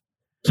 Yeah.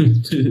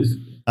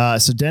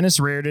 So Dennis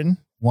Reardon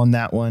won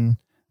that one.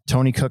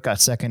 Tony Cook got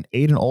second.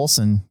 Aiden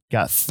Olson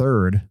got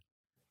third.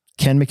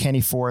 Ken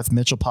McKinney fourth.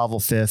 Mitchell Pavel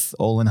fifth.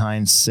 Olin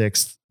Hines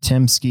sixth.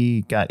 Tim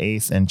Ski got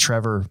eighth, and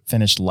Trevor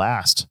finished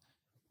last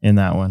in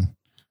that one.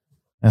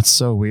 That's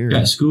so weird.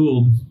 Got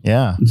schooled.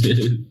 Yeah.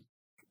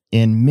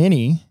 In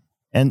Mini,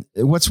 and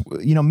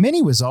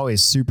Mini was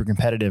always super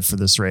competitive for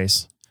this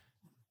race.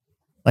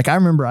 Like, I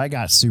remember I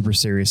got super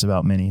serious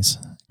about Minis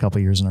a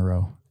couple years in a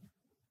row.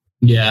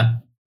 Yeah.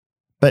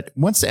 But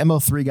once the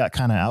MO3 got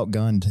kind of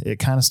outgunned, it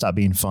kind of stopped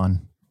being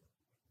fun.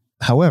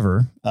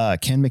 However,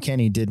 Ken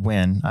McKinney did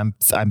win. I'm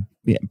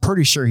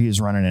pretty sure he was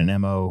running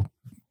an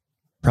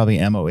probably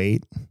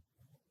MO8.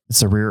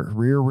 It's a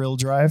rear wheel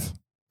drive.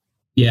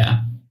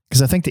 Yeah.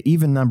 Because I think the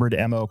even numbered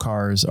MO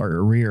cars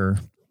are rear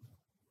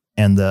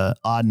and the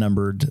odd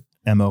numbered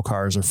MO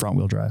cars are front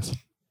wheel drive.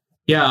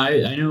 Yeah,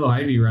 I know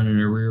I'd be running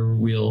a rear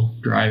wheel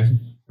drive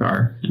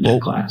car in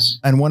that class.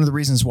 And one of the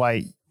reasons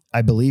why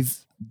I believe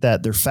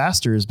that they're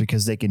faster is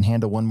because they can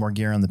handle one more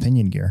gear on the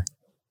pinion gear.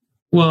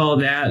 Well,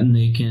 that, and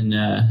they can,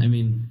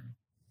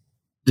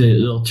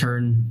 they'll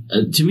turn.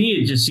 To me,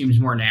 it just seems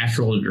more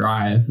natural to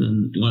drive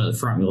than one of the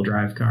front wheel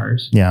drive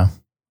cars. Yeah.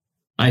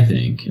 I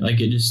think. Like,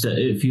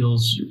 it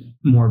feels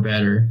more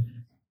better.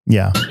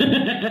 Yeah.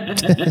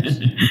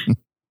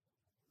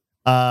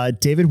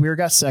 David Weir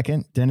got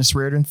second, Dennis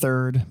Reardon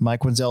third,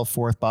 Mike Wenzel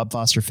fourth, Bob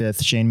Foster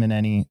fifth, Shane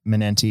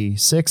Menenti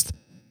sixth,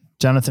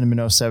 Jonathan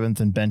Minot seventh,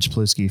 and Ben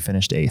Chapluski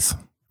finished eighth.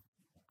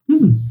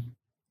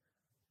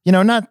 You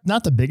know,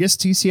 not the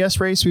biggest TCS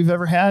race we've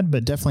ever had,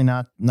 but definitely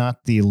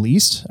not the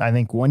least. I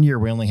think one year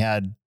we only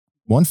had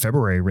one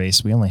February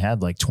race. We only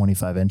had like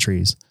 25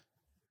 entries.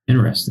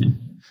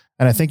 Interesting.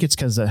 And I think it's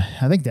because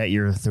I think that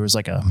year there was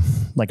like a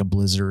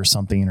blizzard or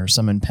something, or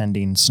some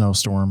impending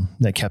snowstorm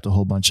that kept a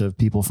whole bunch of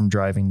people from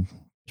driving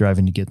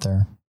to get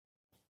there.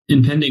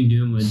 Impending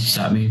doom would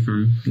stop me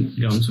from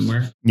going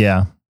somewhere.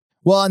 Yeah.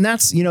 Well, and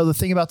that's, the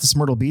thing about this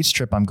Myrtle Beach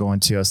trip I'm going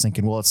to, I was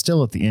thinking, well, it's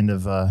still at the end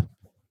of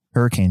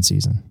hurricane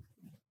season.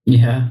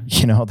 Yeah.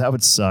 That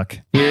would suck.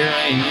 Here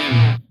I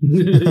am.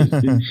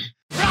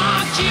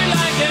 Rock you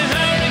like a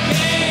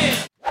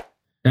hurricane.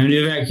 Time to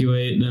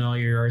evacuate, and then all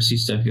your RC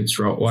stuff gets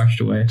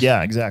washed away.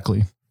 Yeah,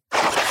 exactly.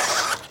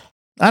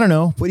 I don't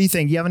know. What do you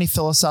think? Do you have any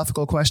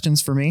philosophical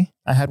questions for me?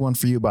 I had one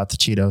for you about the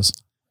Cheetos.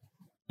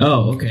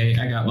 Oh, okay.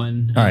 I got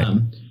one. All right.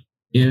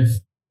 If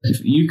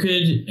you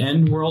could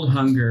end world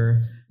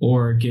hunger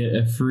or get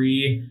a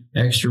free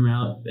extra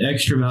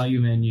value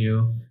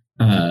menu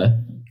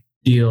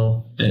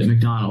deal at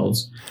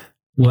McDonald's,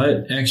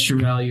 what extra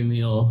value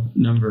meal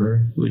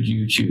number would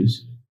you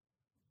choose?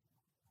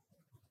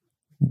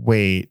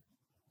 Wait,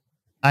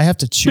 I have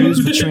to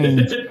choose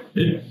between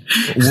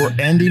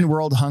ending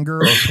world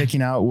hunger or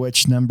picking out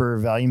which number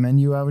value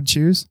menu I would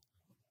choose?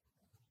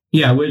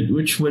 Yeah,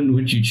 which one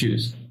would you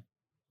choose?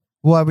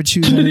 Well, I would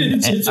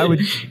choose I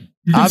would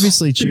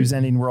obviously choose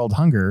ending world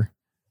hunger.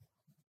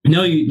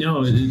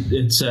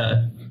 It's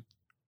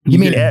you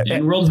mean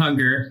end world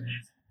hunger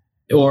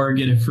or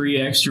get a free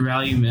extra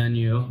value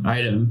menu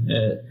item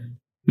at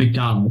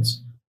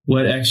McDonald's.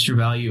 What extra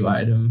value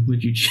item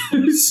would you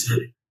choose?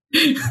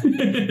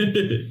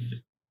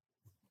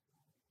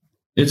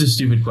 It's a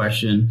stupid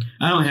question.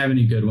 I don't have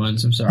any good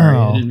ones. I'm sorry.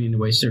 I didn't mean to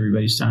waste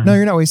everybody's time. No,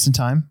 you're not wasting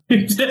time.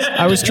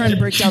 I was trying to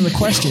break down the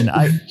question.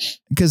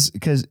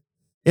 Because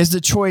is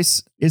the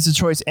choice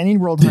ending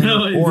world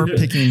hunger or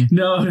picking?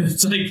 No,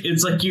 it's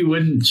like you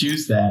wouldn't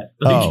choose that.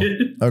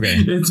 Okay.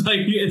 It's like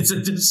it's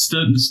just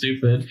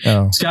stupid.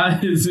 Oh.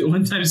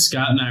 One time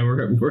Scott and I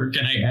were at work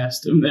and I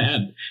asked him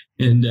that,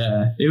 and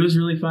it was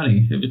really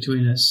funny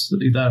between us.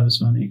 We thought it was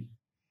funny.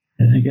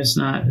 And I guess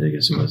not. I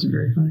guess it wasn't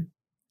very funny.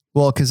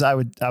 Well, because I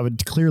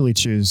would clearly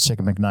choose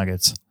Chicken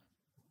McNuggets.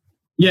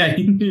 Yeah,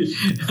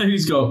 I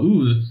just go,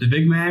 the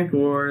Big Mac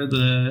or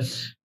the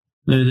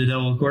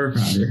double quarter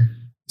pounder.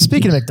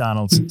 Speaking of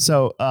McDonald's,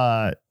 so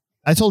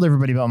I told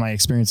everybody about my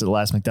experience at the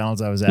last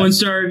McDonald's I was at.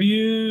 1-star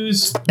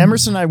reviews.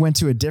 Emerson and I went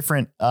to a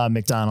different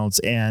McDonald's,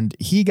 and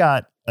he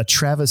got a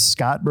Travis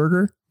Scott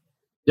burger.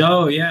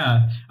 Oh,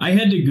 yeah. I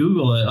had to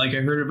Google it. Like,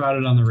 I heard about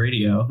it on the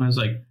radio. I was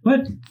like,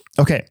 what?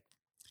 Okay.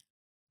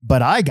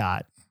 But I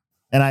got,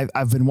 and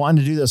I've been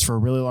wanting to do this for a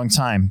really long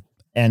time.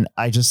 And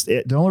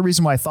the only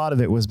reason why I thought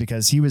of it was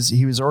because he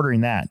was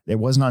ordering that. It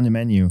wasn't on the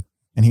menu.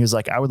 And he was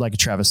like, I would like a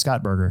Travis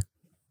Scott burger.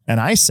 And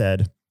I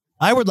said,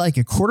 I would like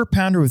a quarter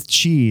pounder with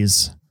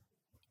cheese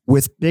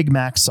with Big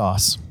Mac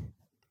sauce.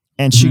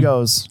 And she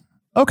goes,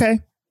 okay.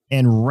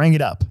 And rang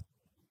it up.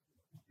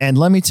 And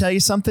let me tell you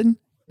something.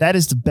 That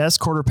is the best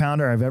quarter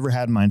pounder I've ever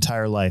had in my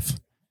entire life.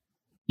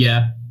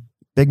 Yeah.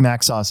 Big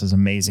Mac sauce is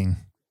amazing.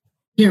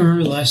 I can't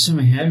remember the last time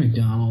I had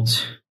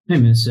McDonald's. I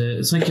miss it.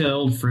 It's like an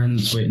old friend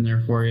that's waiting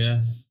there for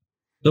you.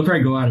 They'll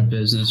probably go out of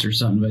business or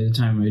something by the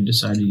time I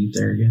decide to eat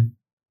there again.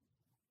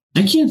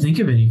 I can't think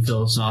of any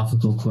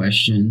philosophical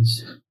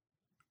questions.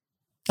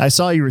 I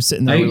saw you were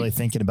sitting there really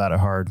thinking about it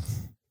hard.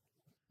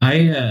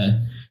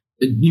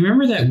 You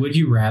remember that Would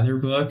You Rather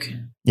book?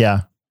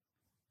 Yeah.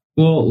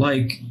 Well,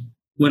 like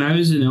when I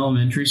was in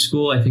elementary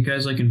school, I think I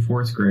was like in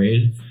 4th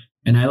grade,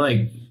 and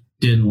I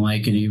didn't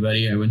like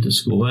anybody I went to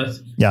school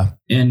with. Yeah.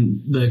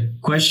 And the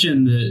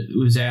question that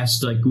was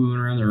asked, like we went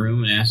around the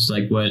room and asked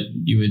like what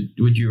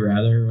would you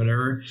rather or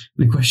whatever.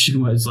 And the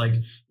question was like,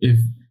 if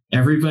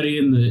everybody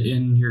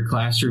in your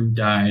classroom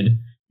died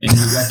and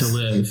you got to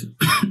live,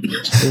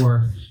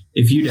 or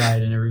if you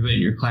died and everybody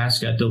in your class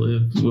got to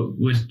live, what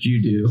would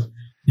you do?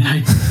 And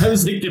I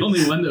was like the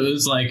only one that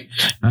was like,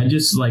 I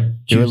just like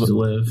choose to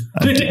live.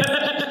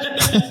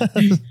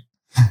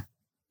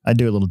 I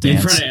do a little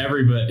dance in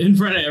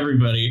front of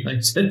everybody. I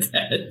said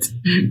that.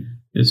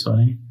 It's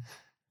funny.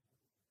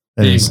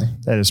 That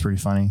is pretty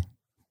funny.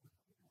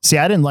 See,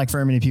 I didn't like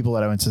very many people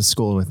that I went to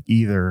school with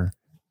either.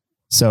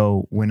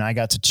 So when I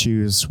got to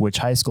choose which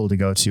high school to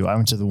go to, I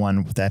went to the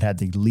one that had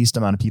the least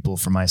amount of people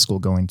from my school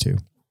going to.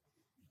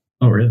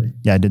 Oh, really?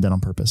 Yeah, I did that on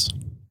purpose.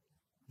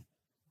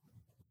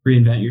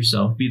 Reinvent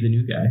yourself. Be the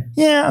new guy.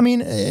 Yeah, I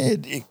mean,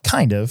 it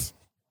kind of.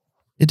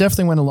 It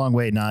definitely went a long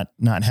way not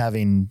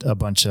having a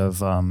bunch of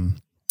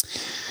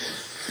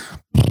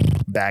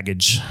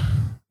baggage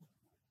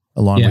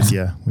along with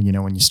you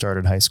when you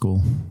started high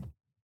school.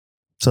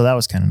 So that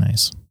was kind of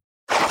nice.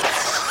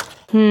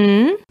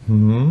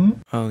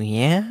 Oh,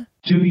 yeah?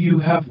 Do you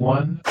have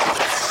one?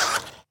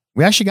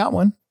 We actually got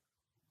one.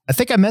 I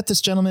think I met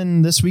this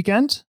gentleman this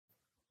weekend.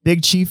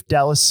 Big Chief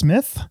Dallas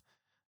Smith.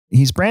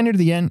 He's brand new to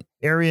the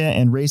area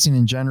and racing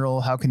in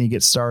general. How can he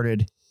get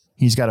started?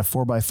 He's got a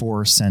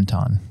 4x4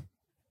 Senton.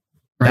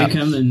 Right,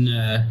 come and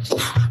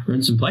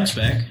run some Plex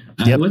back.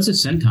 What's a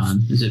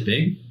Senton? Is it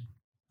big?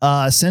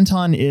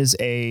 Senton is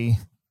a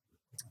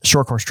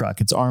short course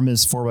truck. Its arm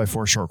is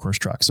 4x4 short course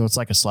truck. So it's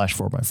like a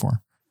 /4x4.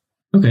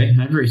 Okay,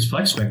 I'd race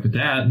Flex Spec with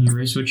that, and you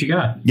race what you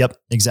got. Yep,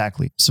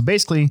 exactly. So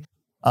basically,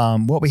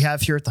 what we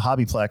have here at the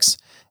Hobbyplex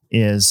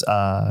is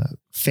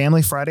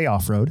Family Friday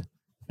Off-Road,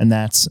 and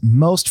that's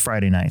most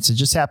Friday nights. It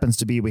just happens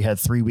to be we had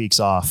 3 weeks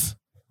off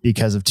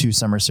because of 2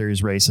 Summer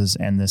Series races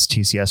and this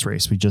TCS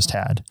race we just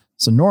had.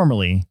 So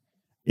normally,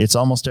 it's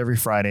almost every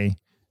Friday.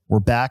 We're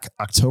back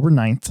October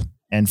 9th,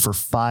 and for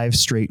 5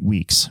 straight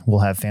weeks,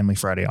 we'll have Family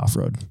Friday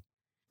Off-Road.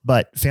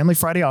 But Family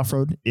Friday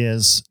Off-Road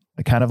is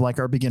kind of like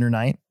our beginner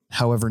night.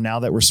 However, now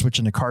that we're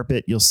switching to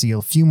carpet, you'll see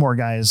a few more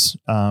guys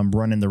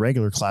running the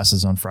regular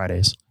classes on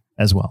Fridays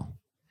as well.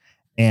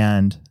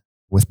 And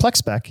with Plex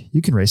Spec,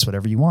 you can race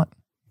whatever you want,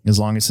 as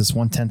long as it's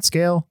 1/10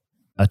 scale,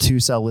 a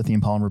 2-cell lithium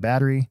polymer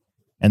battery,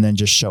 and then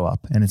just show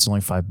up. And it's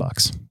only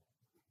 $5.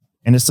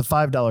 And it's the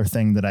 $5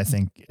 thing that I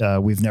think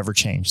we've never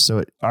changed.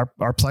 So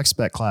our Plex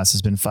Spec class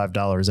has been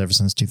 $5 ever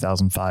since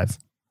 2005.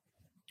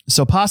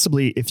 So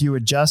possibly if you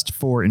adjust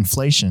for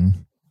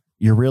inflation,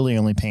 you're really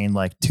only paying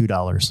like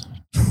 $2.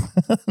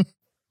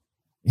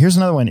 Here's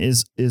another one.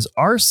 Is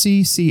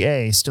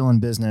RCCA still in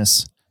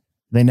business?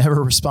 They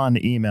never respond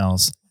to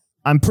emails.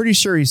 I'm pretty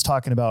sure he's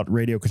talking about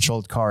radio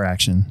controlled car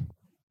action.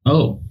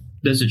 Oh,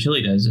 that's what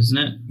Chili does, isn't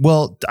it?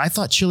 Well, I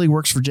thought Chili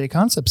works for J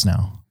Concepts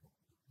now.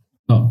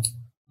 Oh,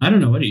 I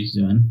don't know what he's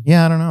doing.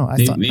 Yeah, I don't know.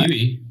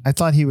 Maybe. I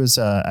thought he was.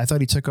 I thought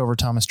he took over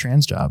Thomas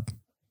Tran's job.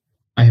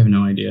 I have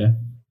no idea.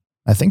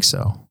 I think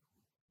so.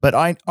 But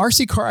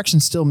RC Car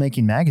Action's still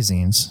making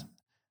magazines.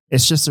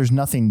 It's just there's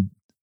nothing.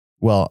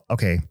 Well,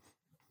 okay.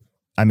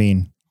 I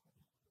mean,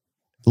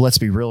 let's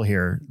be real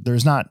here.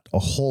 There's not a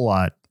whole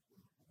lot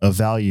of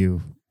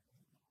value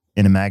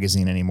in a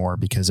magazine anymore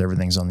because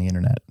everything's on the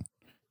internet.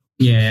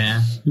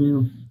 Yeah.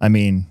 I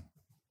mean,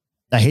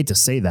 I hate to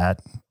say that,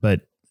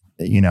 but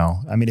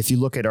if you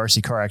look at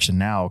RC Car Action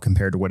now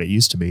compared to what it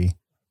used to be.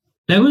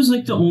 That was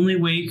like the only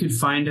way you could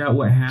find out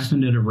what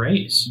happened at a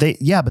race.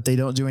 But they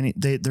don't do any.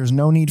 There's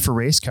no need for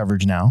race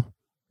coverage now.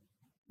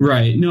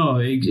 Right. No,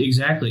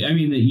 exactly. I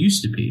mean, it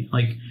used to be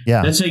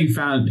that's how you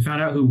found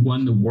out who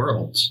won the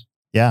Worlds.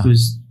 Yeah.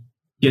 Was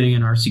getting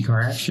an RC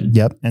Car Action.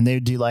 Yep. And they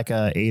would do like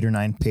a 8 or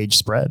 9 page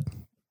spread.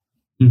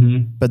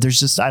 Mm-hmm. But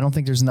I don't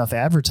think there's enough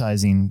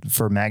advertising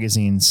for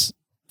magazines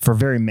for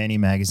very many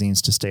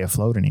magazines to stay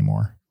afloat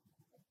anymore.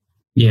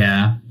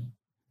 Yeah.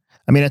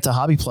 I mean, at the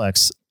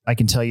Hobbyplex, I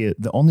can tell you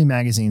the only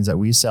magazines that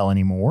we sell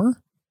anymore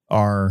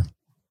are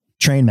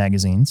train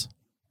magazines.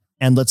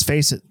 And let's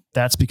face it,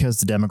 that's because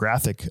the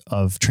demographic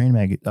of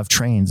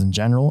trains in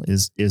general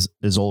is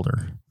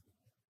older.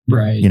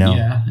 Right. You know?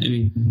 Yeah. I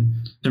mean,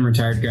 some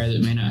retired guy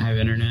that may not have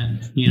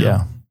internet, you know?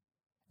 Yeah.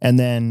 And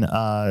then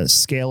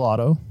Scale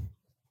Auto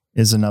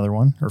is another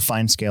one, or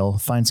fine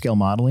scale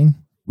modeling.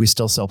 We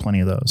still sell plenty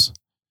of those.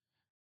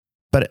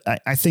 But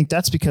I think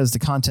that's because the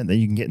content that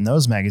you can get in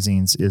those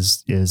magazines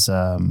is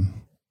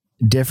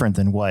different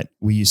than what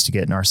we used to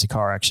get in RC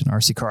Car Action.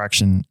 RC Car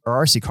Action,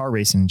 or RC Car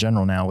Racing in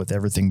general now, with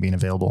everything being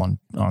available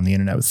on the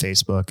internet with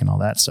Facebook and all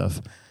that stuff,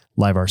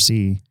 Live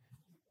RC.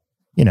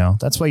 You know,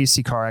 that's why you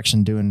see Car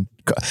Action doing...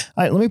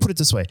 let me put it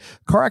this way.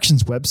 Car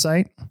Action's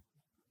website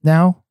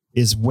now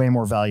is way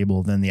more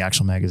valuable than the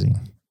actual magazine.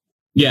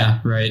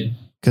 Yeah, right.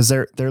 Because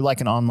they're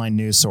like an online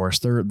news source.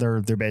 They're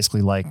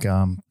basically like...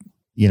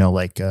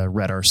 like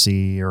Red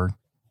RC or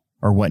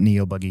what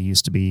Neo Buggy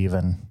used to be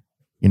even,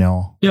 you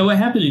know. Yeah, what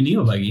happened to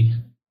Neo Buggy?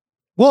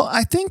 Well,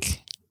 I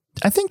think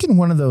in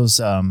one of those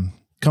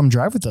Come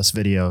Drive With Us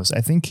videos, I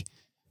think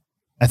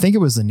it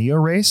was the Neo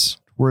race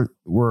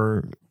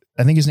where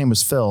I think his name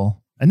was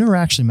Phil. I never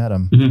actually met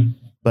him, mm-hmm.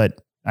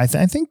 But I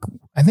think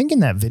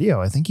in that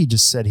video, I think he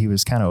just said he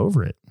was kind of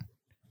over it.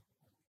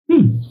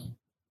 You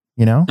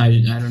know? I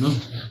don't know.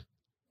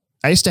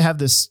 I used to have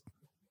this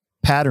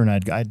pattern.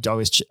 I'd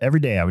always every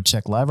day I would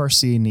check Live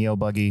RC, Neo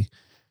Buggy,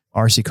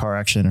 RC Car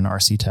Action, and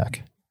RC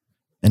Tech,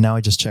 and now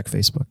I just check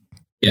Facebook.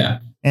 Yeah,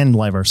 and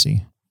Live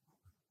RC.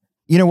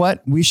 You know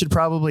what? We should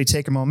probably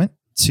take a moment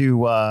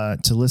to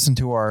listen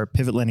to our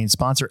Pivot Lending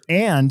sponsor,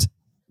 and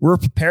we're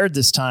prepared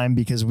this time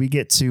because we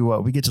get to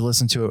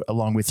listen to it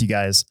along with you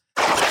guys.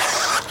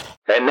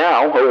 And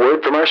now a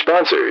word from our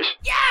sponsors.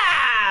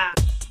 Yeah.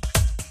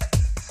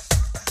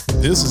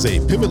 This is a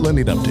Pivot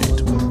Lending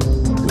update.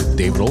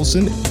 David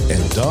Olson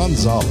and Don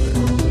Zoller.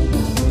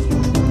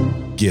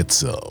 Get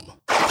some.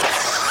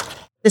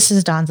 This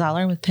is Don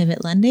Zoller with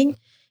Pivot Lending.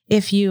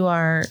 If you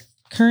are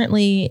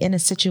currently in a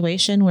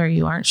situation where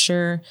you aren't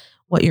sure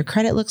what your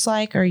credit looks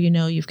like, or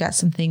you've got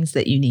some things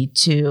that you need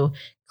to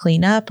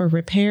clean up or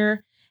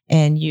repair,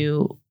 and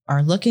you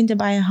are looking to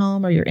buy a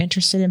home, or you're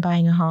interested in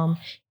buying a home,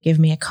 give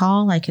me a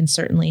call. I can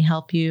certainly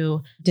help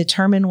you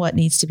determine what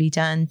needs to be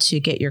done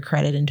to get your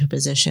credit into a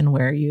position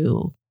where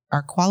you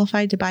are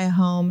qualified to buy a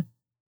home.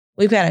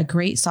 We've got a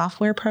great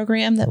software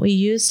program that we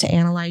use to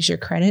analyze your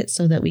credit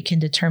so that we can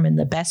determine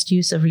the best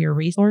use of your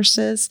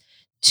resources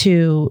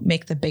to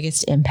make the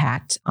biggest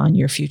impact on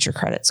your future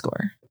credit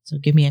score. So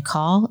give me a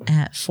call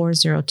at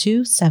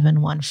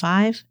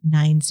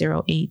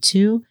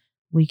 402-715-9082.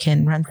 We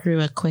can run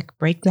through a quick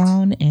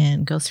breakdown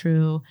and go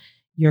through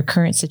your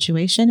current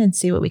situation and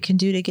see what we can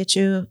do to get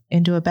you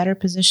into a better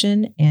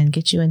position and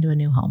get you into a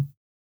new home.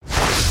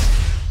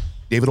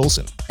 David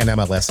Olson,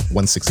 NMLS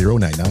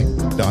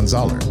 16099. Don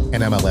Zoller,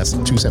 NMLS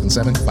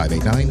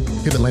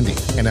 277589. Pivot Lending,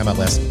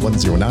 NMLS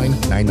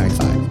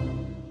 109995.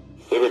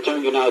 We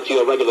return you now to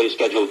your regularly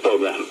scheduled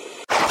program.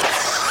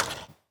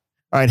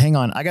 All right, hang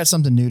on. I got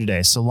something new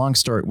today. So long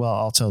story. Well,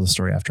 I'll tell the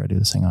story after I do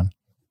this. Hang on.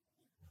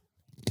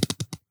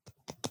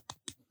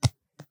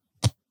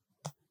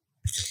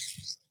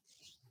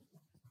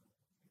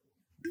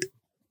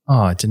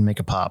 Oh, it didn't make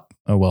a pop.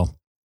 Oh, well.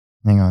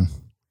 Hang on.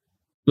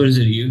 What is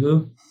it, a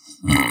Yoo-hoo?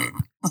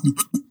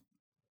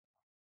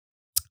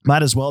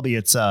 Might as well be.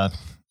 It's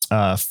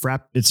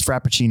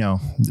Frappuccino,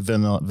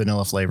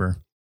 vanilla flavor.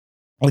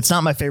 It's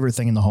not my favorite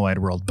thing in the whole wide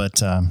world,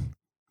 but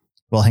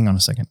well, hang on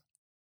a second.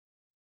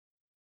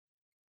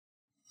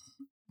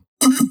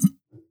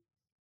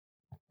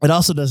 It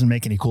also doesn't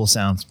make any cool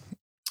sounds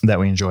that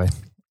we enjoy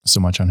so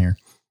much on here.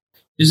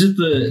 Is it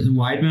the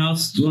wide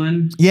mouthed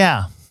one?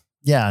 Yeah,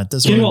 it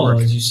doesn't really work.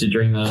 Always used to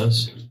drink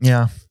those.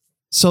 Yeah.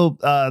 So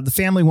the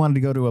family wanted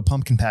to go to a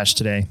pumpkin patch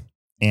today,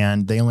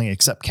 and they only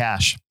accept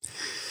cash.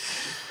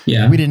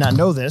 Yeah. We did not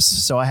know this,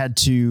 so I had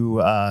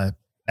to,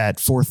 at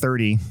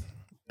 4:30,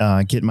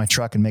 get in my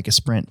truck and make a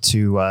sprint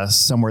to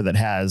somewhere that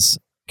has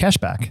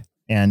cashback.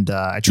 And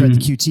I tried the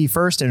QT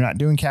first. They're not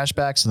doing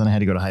cashback, so then I had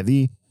to go to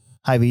Hy-Vee.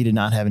 Hy-Vee did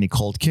not have any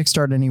cold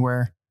kickstart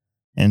anywhere.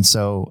 And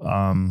so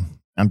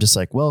I'm just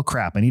like, well,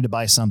 crap, I need to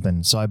buy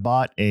something. So I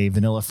bought a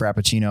vanilla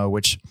Frappuccino,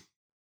 which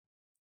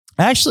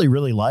I actually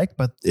really like,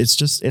 but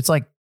it's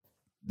like,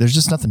 there's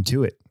just nothing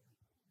to it.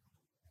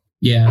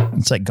 Yeah.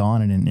 It's like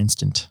gone in an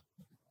instant.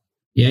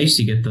 Yeah, I used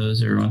to get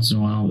those every once in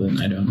a while,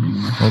 but I don't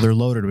anymore. Well, they're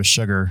loaded with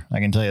sugar. I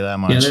can tell you that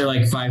much. Yeah, they're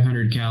like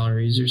 500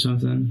 calories or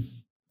something.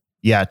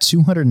 Yeah,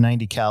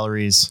 290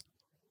 calories,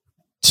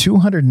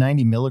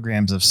 290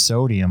 milligrams of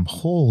sodium.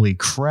 Holy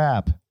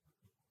crap.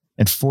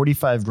 And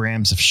 45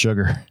 grams of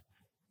sugar.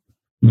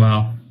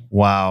 Wow.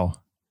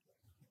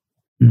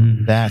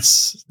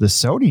 That's the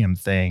sodium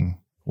thing.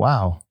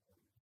 Wow.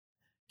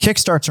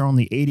 Kickstarts are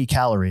only 80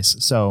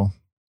 calories. So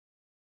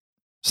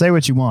say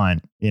what you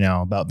want,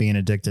 about being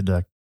addicted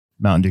to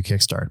Mountain Dew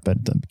Kickstart,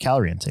 but the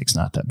calorie intake's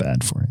not that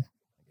bad for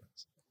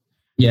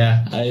you.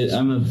 Yeah,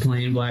 I'm a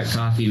plain black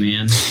coffee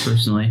man,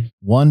 personally.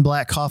 One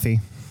black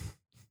coffee.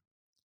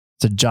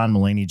 It's a John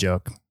Mulaney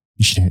joke.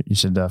 You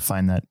should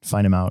find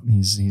him out.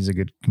 He's a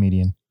good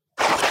comedian.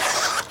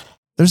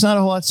 There's not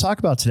a whole lot to talk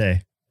about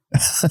today.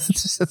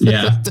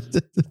 Yeah,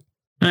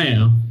 I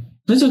know.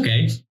 That's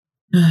okay.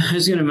 I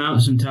was gonna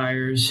mount some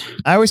tires.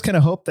 I always kind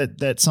of hope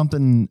that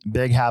something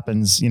big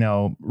happens,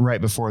 right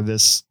before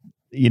this.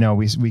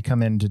 We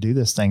come in to do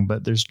this thing,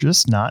 but there's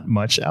just not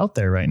much out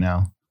there right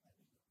now.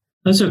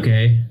 That's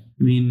okay.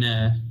 I mean,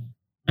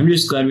 I'm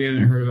just glad we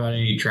haven't heard about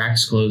any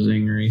tracks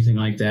closing or anything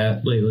like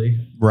that lately.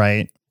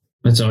 Right.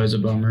 That's always a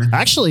bummer.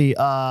 Actually,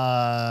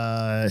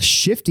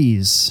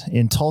 Shifties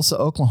in Tulsa,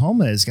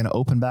 Oklahoma is going to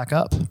open back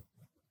up.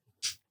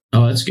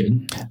 Oh, that's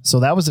good.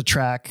 So that was a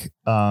track.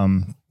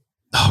 I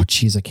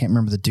can't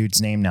remember the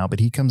dude's name now,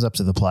 but he comes up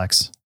to the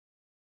Plex.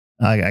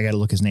 I got to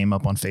look his name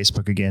up on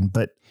Facebook again,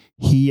 but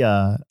he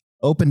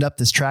opened up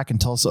this track in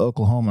Tulsa,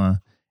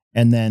 Oklahoma,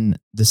 and then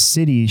the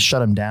city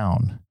shut him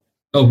down.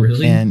 Oh,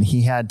 really? And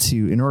he had to,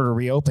 in order to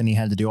reopen, he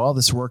had to do all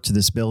this work to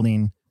this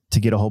building to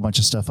get a whole bunch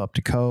of stuff up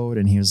to code.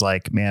 And he was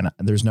like, man,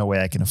 there's no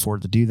way I can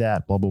afford to do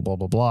that. Blah, blah, blah,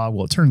 blah, blah.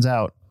 Well, it turns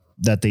out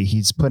that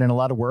he's put in a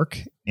lot of work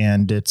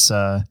and it's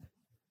going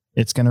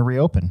to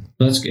reopen.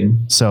 That's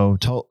good. So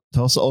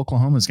Tulsa,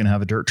 Oklahoma is going to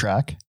have a dirt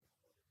track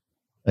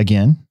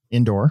again,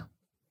 indoor.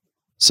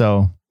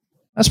 So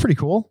that's pretty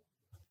cool.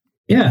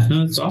 Yeah,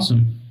 no, that's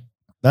awesome.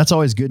 That's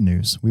always good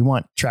news. We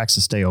want tracks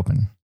to stay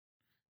open.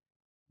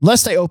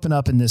 Unless they open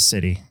up in this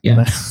city.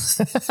 Yeah.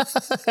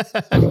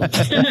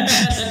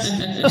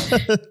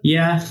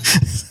 Yeah.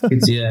 I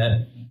can see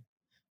that.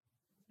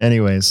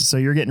 Anyways, so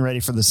you're getting ready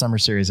for the summer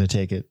series, I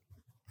take it.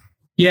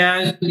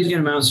 Yeah, I'm going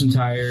to mount some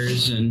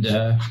tires and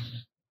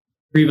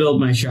rebuild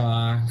my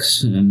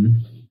shocks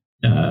and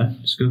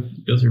just go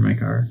through my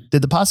car.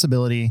 Did the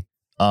possibility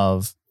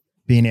of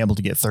being able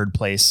to get third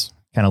place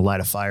kind of light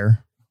a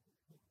fire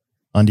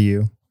under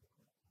you?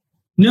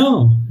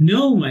 No,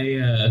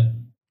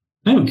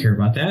 I don't care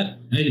about that.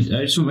 I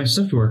just want my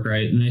stuff to work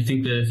right. And I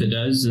think that if it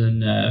does, then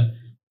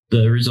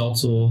the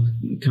results will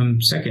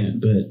come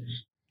second. But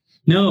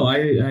no,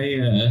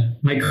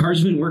 my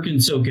car's been working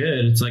so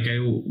good. It's like I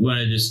want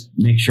to just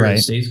make sure it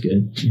stays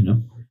good,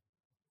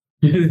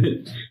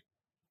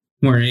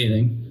 more than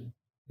anything.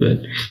 But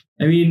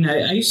I mean,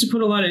 I used to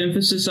put a lot of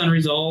emphasis on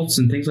results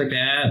and things like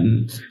that.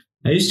 And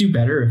I just do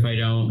better if I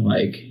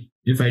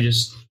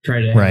just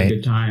try to have a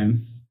good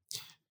time,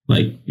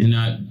 and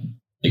not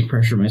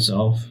pressure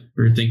myself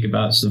or think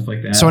about stuff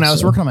like that. So when I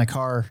was working on my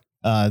car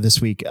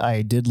this week,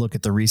 I did look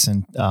at the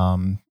recent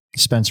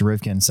Spencer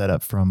Rivkin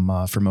setup from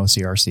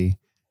OCRC.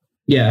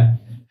 Yeah.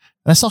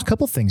 And I saw a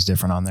couple things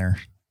different on there.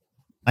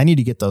 I need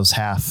to get those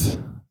half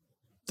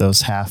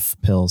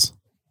pills,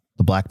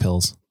 the black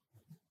pills.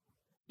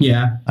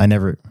 Yeah. I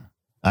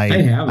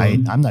have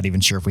them. I'm not even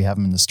sure if we have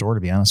them in the store,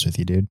 to be honest with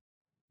you, dude.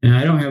 Yeah,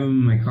 I don't have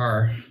them in my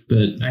car,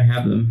 but I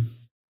have them.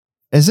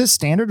 Is it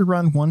standard to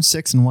run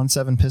 1.6 and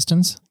 1.7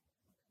 pistons?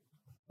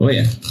 Oh,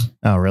 yeah.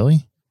 Oh,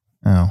 really?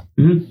 Oh.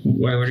 Mm-hmm.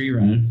 Why? What are you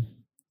running?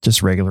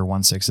 Just regular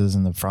 1.6s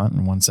in the front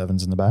and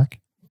 1.7s in the back?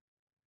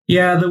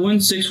 Yeah, the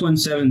 1.6,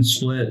 1.7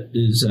 split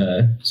is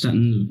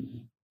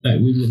something that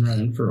we've been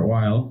running for a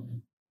while.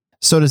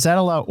 So does that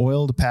allow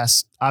oil to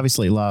pass?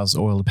 Obviously, it allows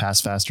oil to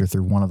pass faster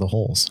through one of the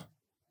holes.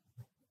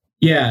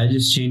 Yeah, it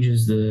just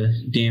changes the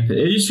damp.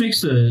 It just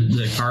makes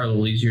the car a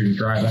little easier to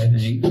drive, I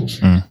think.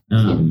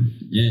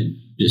 It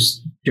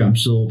just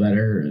jumps a little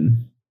better,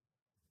 and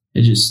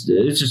it's just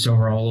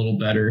overall a little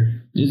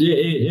better.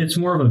 It's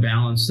more of a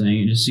balance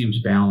thing. It just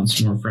seems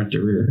balanced more front to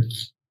rear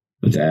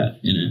with that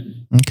in it.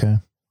 Okay.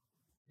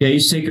 Yeah, you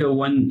just take a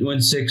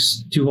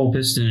 1.6 2-hole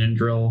piston and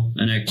drill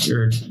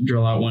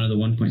out one of the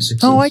 1.6.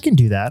 Oh, I can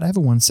do that. I have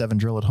a 1.7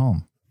 drill at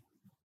home.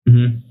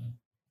 Mm-hmm.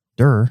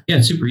 Durr. Yeah,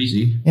 it's super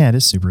easy. Yeah, it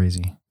is super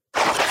easy.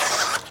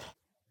 I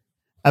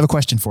have a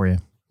question for you.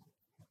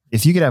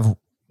 If you could have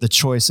the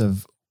choice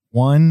of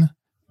one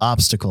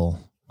obstacle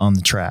on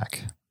the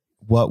track,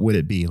 what would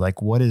it be?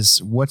 Like,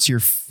 what's your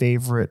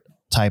favorite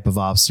type of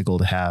obstacle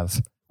to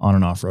have on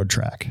an off-road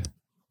track?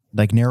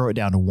 Like, narrow it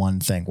down to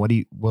one thing. What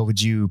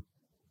would you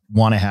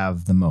want to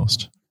have the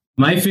most?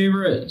 My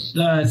favorite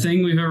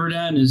thing we've ever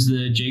done is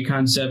the J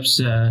Concepts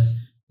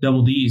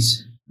Double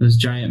Ds, those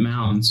giant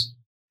mounds.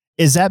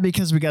 Is that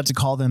because we got to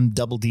call them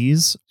Double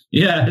Ds?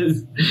 Yeah,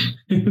 that's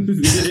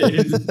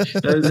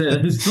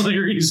the only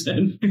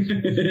reason.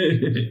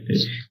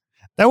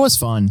 That was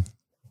fun.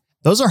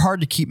 Those are hard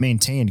to keep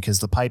maintained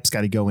because the pipe's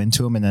got to go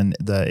into them, and then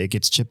it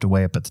gets chipped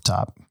away up at the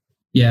top.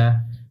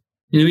 Yeah,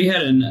 and we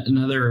had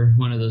another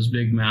one of those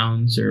big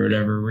mounds or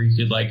whatever where you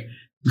could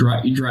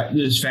drive. It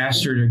was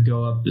faster to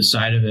go up the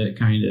side of it,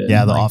 kind of.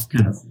 Yeah,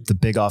 the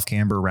big off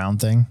camber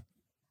round thing.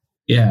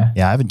 Yeah,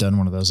 I haven't done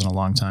one of those in a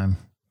long time.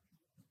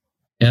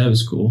 Yeah, that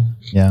was cool.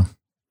 Yeah.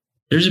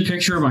 There's a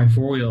picture of my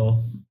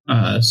 4-wheel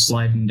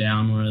sliding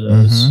down one of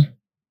those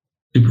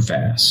super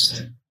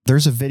fast.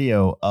 There's a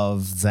video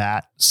of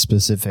that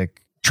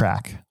specific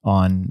track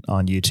on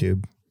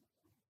YouTube.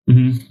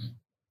 Mm-hmm.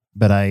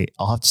 but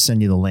I'll have to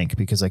send you the link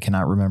because I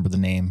cannot remember the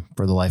name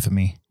for the life of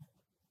me.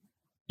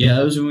 Yeah,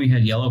 that was when we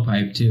had Yellow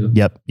Pipe too.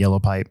 Yep, Yellow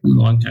Pipe. A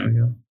long time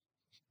ago.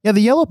 Yeah,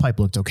 the Yellow Pipe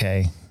looked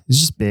okay. It's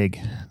just big.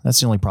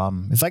 That's the only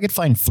problem. If I could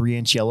find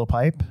 3-inch Yellow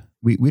Pipe,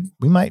 we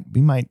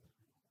might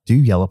do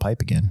Yellow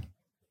Pipe again.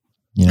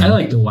 You know? I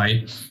like the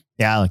white.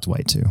 Yeah, I like the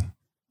white too.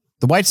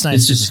 The white's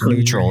nice. It's just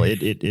neutral.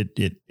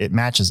 It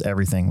matches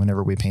everything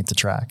whenever we paint the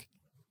track.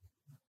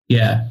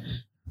 Yeah.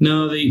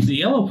 No, the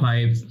Yellow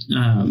Pipe,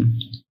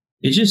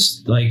 it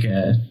just like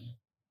it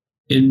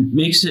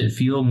makes it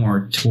feel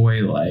more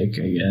toy-like,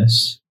 I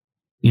guess.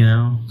 You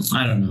know,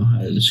 I don't know how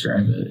to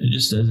describe it. It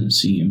just doesn't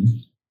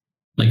seem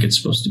like it's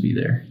supposed to be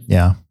there.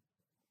 Yeah.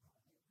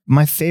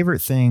 My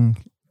favorite thing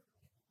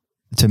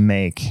to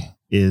make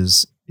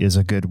is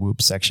a good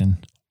whoop section.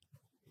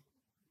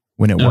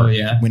 When it works.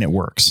 Yeah. When it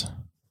works.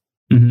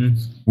 Mm-hmm.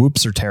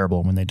 Whoops are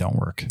terrible when they don't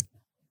work.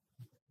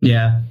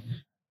 Yeah.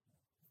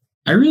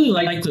 I really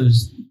like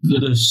those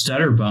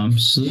stutter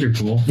bumps. Those are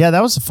cool. Yeah,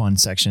 that was a fun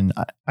section.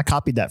 I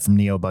copied that from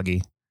Neo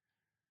Buggy.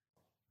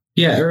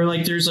 Yeah, or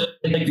like there's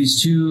like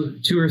these two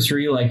or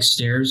three like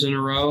stairs in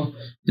a row.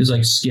 There's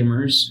like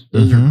skimmers.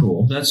 Those are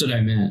cool. That's what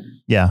I meant.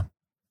 Yeah.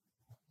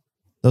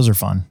 Those are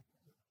fun.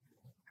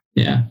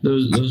 Yeah,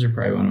 those are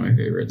probably one of my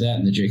favorite. That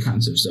and the J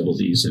Concepts Double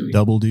D's.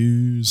 Double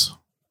D's.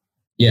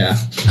 Yeah.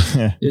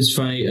 It's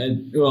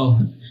funny. Cole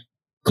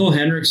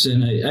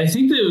Hendrickson, I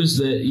think that it was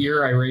the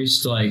year I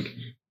raced like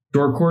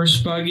short course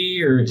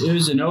buggy, or it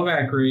was a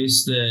Novak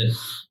race that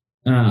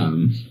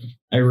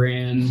I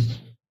ran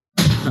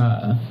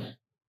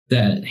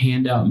that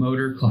handout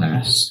motor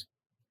class.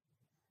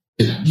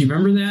 Do you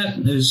remember that?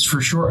 It was for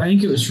short. I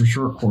think it was for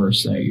short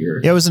course that year.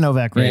 Yeah, it was a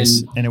Novak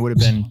race, and it would have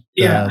been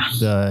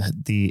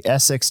the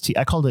SXT.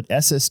 I called it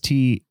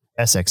SST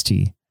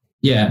SXT.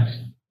 Yeah,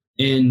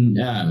 and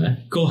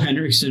Cole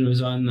Hendrickson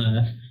was on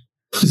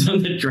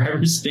the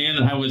driver's stand,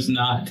 and I was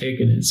not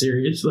taking it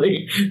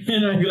seriously.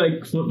 And I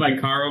like flipped my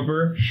car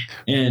over,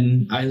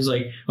 and I was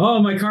like,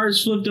 "Oh, my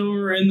car's flipped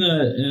over!" And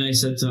I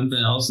said something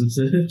else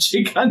instead of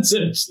J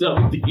Concepts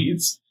Double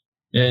D's.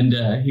 And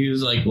he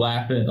was like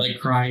laughing, like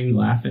crying,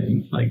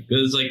 laughing. Like it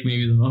was like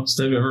maybe the most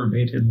I've ever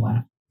made him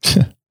laugh.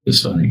 It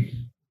was funny.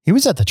 He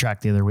was at the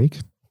track the other week.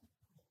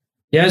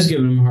 Yeah, I was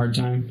giving him a hard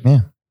time. Yeah.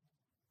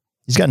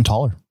 He's gotten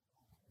taller.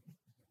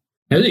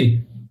 Has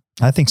he?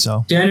 I think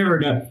so. See, I never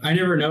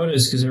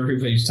noticed because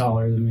everybody's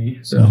taller than me.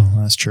 So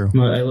that's true.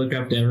 I look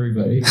up to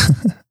everybody.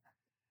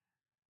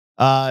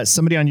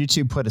 Somebody on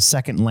YouTube put a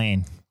second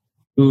lane.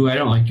 Ooh, I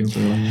don't like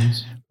Joker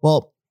lanes.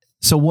 Well,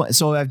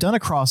 so I've done a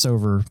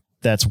crossover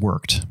that's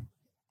worked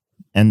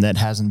and that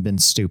hasn't been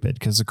stupid,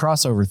 because the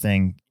crossover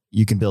thing,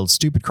 you can build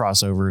stupid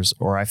crossovers,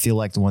 or I feel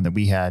like the one that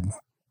we had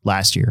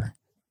last year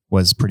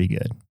was pretty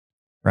good.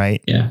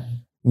 Right. Yeah.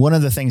 One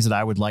of the things that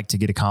I would like to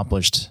get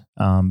accomplished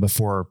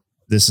before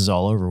this is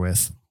all over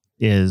with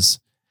is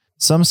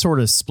some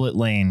sort of split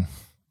lane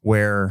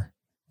where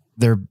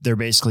they're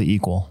basically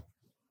equal.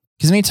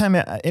 Because anytime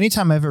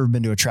I've ever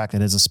been to a track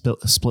that has a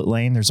split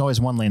lane, there's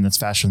always one lane that's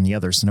faster than the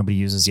other, so nobody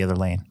uses the other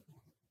lane.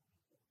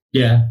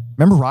 Yeah.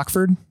 Remember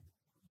Rockford?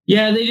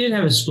 Yeah, they did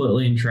have a split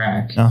lane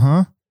track.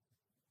 Uh-huh.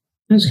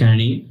 That's kind of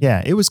neat.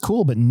 Yeah, it was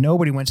cool, but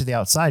nobody went to the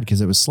outside because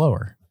it was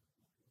slower.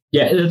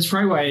 Yeah, that's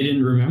probably why I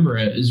didn't remember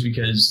it, is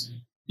because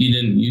you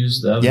didn't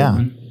use the other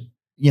one.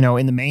 You know,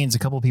 in the mains, a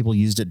couple of people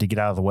used it to get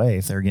out of the way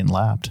if they were getting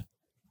lapped.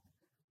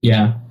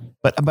 Yeah.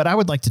 But I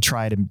would like to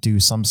try to do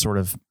some sort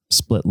of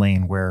split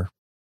lane where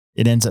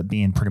it ends up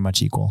being pretty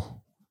much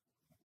equal.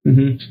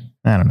 Mm-hmm.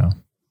 I don't know.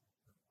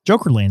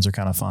 Joker lanes are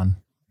kind of fun.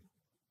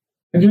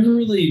 I've never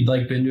really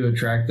been to a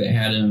track that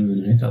had them,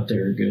 and I thought they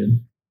were good.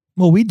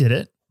 Well, we did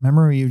it.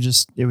 Remember, you would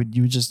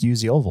just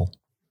use the oval.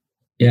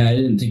 Yeah, I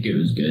didn't think it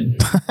was good.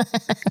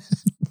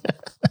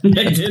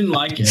 I didn't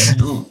like it. I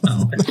don't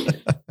know.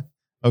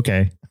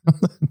 Okay.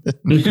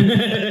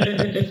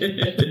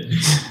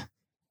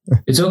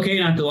 It's okay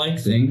not to like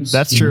things.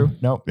 That's true.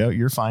 No,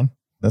 you're fine.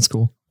 That's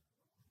cool.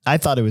 I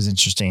thought it was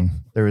interesting.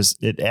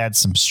 It adds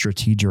some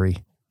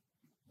strategery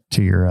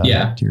to your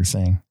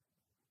thing.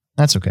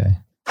 That's okay.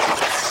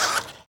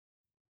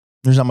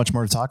 There's not much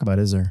more to talk about,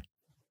 is there?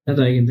 That's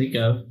all I can think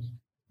of.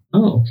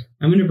 Oh,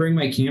 I'm going to bring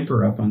my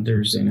camper up on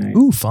Thursday night.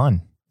 Ooh,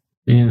 fun.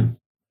 Yeah.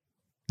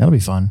 That'll be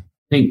fun.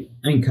 I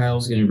think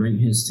Kyle's going to bring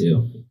his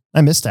too.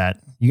 I missed that.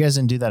 You guys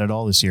didn't do that at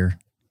all this year.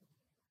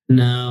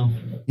 No.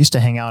 Used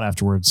to hang out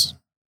afterwards.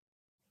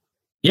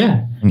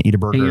 Yeah. And eat a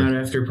burger. Hang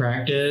out after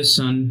practice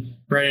on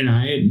Friday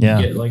night. And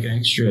get an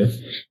extra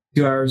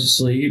 2 hours of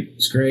sleep.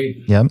 It's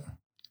great. Yep.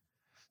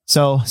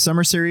 So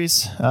summer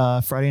series,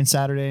 Friday and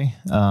Saturday.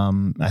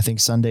 I think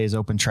Sunday is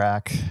open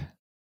track.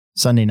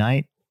 Sunday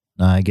night,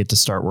 I get to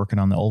start working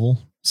on the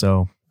oval.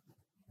 So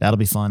that'll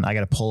be fun. I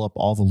got to pull up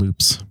all the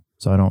loops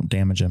so I don't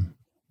damage them.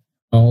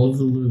 All of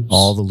the loops.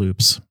 All the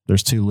loops.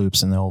 There's 2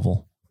 loops in the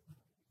oval.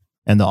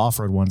 And the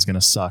off-road one's going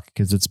to suck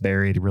because it's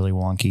buried really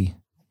wonky.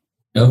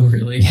 Oh,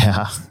 really?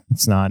 Yeah.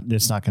 It's not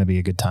going to be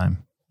a good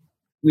time.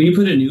 when you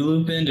put a new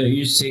loop in, don't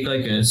you just take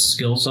like a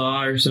skill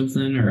saw or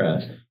something,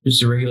 or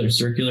just a regular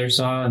circular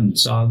saw and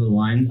saw the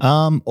line?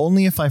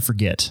 Only if I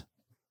forget.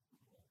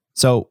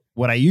 So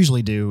what I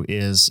usually do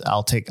is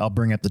I'll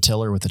bring up the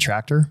tiller with the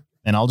tractor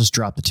and I'll just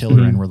drop the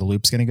tiller in where the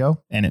loop's going to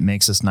go. And it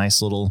makes this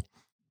nice little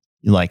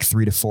like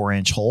 3 to 4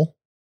 inch hole.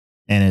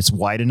 And it's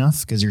wide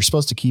enough because you're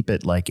supposed to keep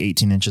it like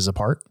 18 inches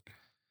apart.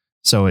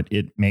 So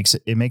it makes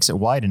it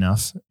wide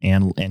enough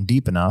and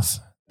deep enough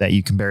that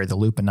you can bury the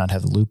loop and not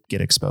have the loop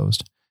get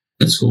exposed.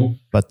 That's cool.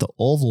 But the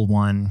oval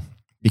one,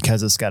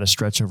 because it's got to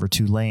stretch over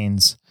 2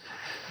 lanes.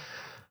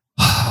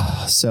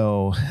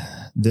 So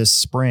this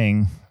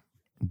spring,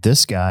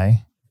 this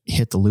guy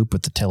hit the loop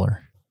with the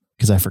tiller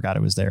because I forgot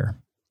it was there.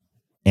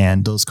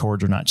 And those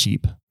cords are not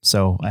cheap.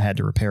 So I had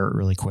to repair it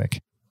really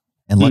quick.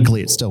 And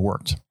luckily it still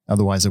worked.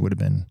 Otherwise it would have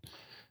been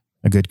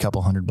a good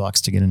couple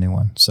 $100 to get a new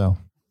one. So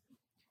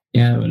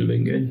yeah, that would have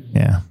been good.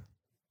 Yeah.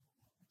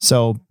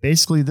 So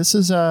basically this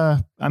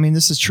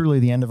is truly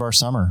the end of our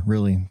summer,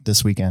 really,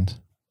 this weekend.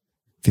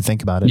 If you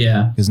think about it.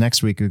 Yeah. Because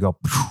next week we go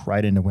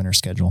right into winter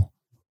schedule.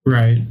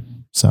 Right.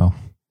 So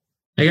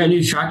I got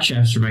new shock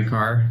shafts for my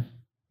car.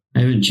 I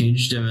haven't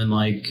changed them in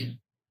like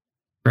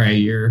probably a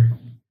year.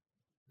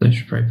 I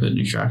should probably put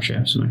new shock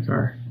shafts in my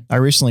car. I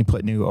recently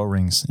put new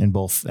O-rings in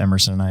both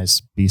Emerson and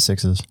I's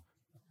B6s.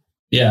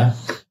 Yeah.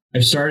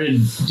 I've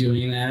started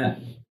doing that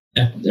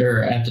at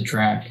the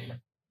track.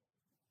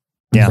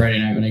 Yeah. Friday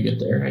night when I get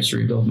there, I just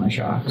rebuild my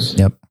shocks.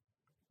 Yep.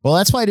 Well,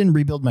 that's why I didn't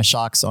rebuild my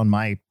shocks on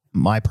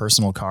my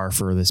personal car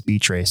for this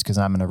beach race, because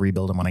I'm going to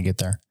rebuild them when I get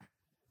there.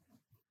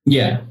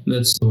 Yeah,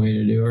 that's the way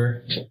to do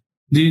it.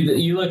 Dude,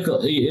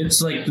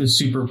 it's like the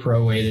super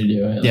pro way to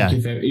do it. Yeah.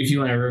 Like if you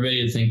want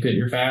everybody to think that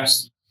you're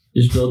fast,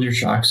 just build your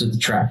shocks at the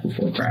track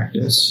before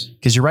practice.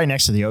 Because you're right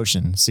next to the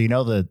ocean. So you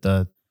know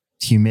the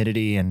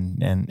humidity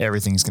and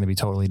everything's going to be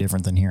totally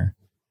different than here.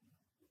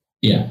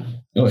 Yeah.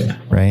 Oh, yeah.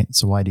 Right?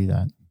 So why do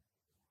that?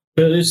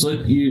 But it's like,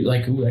 ooh,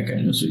 that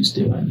guy knows what he's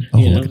doing. Oh,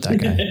 look at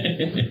that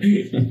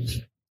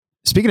guy.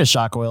 Speaking of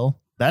shock oil,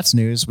 that's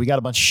news. We got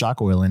a bunch of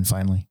shock oil in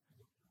finally.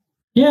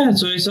 Yeah,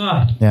 that's what I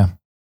saw. Yeah.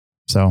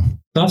 So.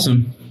 It's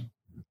awesome.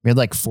 We had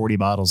like 40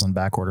 bottles on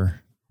back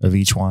order of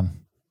each one.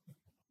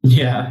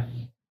 Yeah.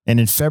 And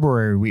in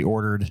February, we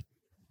ordered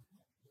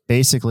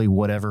basically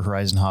whatever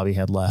Horizon Hobby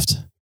had left.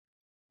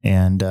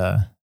 And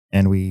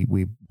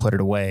we put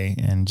it away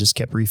and just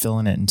kept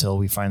refilling it until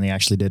we finally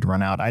actually did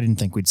run out. I didn't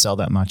think we'd sell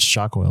that much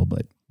shock oil,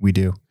 but we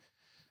do.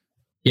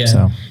 Yeah.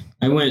 So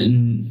I went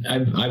and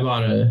I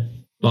bought a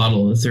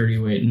bottle of 30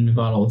 weight and a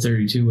bottle of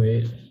 32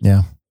 weight.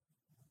 Yeah.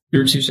 There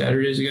were 2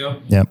 Saturdays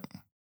ago. Yep.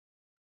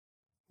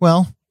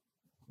 Well,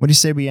 what do you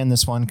say we end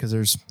this one? Because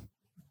there's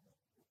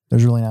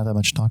really not that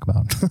much to talk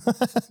about.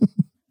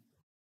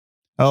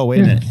 Oh, wait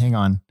a minute. Hang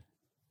on.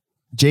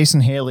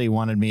 Jason Haley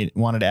wanted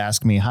to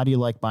ask me, how do you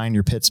like buying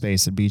your pit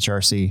space at Beach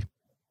RC?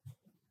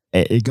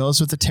 It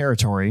goes with the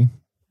territory.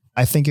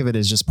 I think of it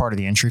as just part of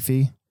the entry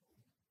fee.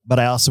 But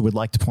I also would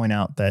like to point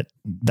out that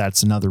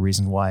that's another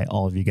reason why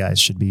all of you guys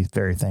should be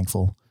very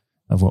thankful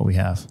of what we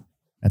have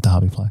at the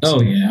Hobbyplex.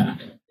 Oh, yeah.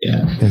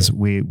 Yeah. Because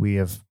we're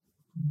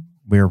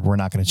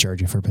not going to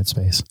charge you for pit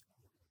space.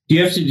 Do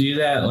you have to do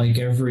that like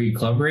every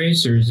club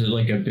race, or is it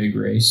like a big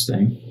race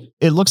thing?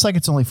 It looks like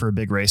it's only for a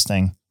big race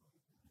thing.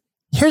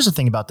 Here's the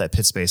thing about that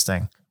pit space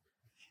thing.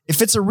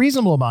 If it's a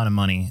reasonable amount of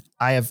money,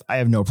 I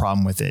have no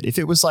problem with it. If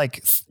it was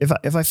like,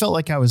 if I felt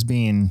like I was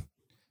being,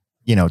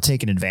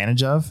 taken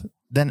advantage of,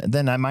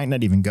 then I might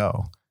not even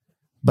go.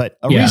 But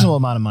a reasonable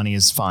amount of money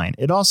is fine.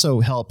 It also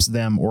helps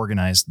them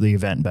organize the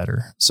event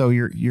better. So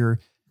you're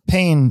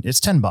paying, it's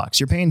 $10.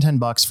 You're paying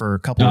 $10 for a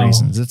couple of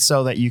reasons. It's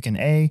so that you can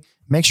A,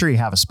 make sure you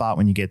have a spot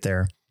when you get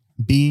there.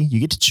 B, you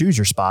get to choose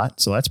your spot.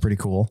 So that's pretty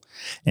cool.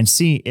 And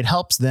C, it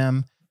helps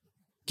them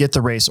get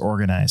the race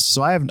organized.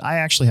 So I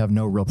actually have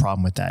no real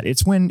problem with that.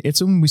 It's when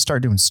we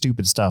start doing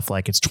stupid stuff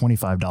like it's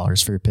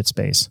 $25 for your pit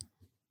space.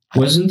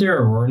 Wasn't there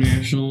a Roar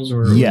Nationals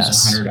where it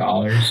was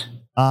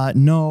 $100?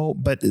 No,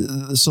 but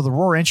so the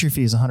Roar entry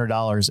fee is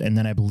 $100, and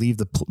then I believe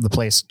the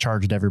place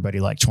charged everybody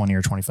like $20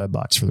 or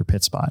 $25 for their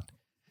pit spot.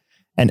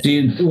 And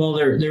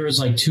there was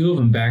like 2 of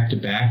them back to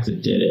back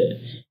that did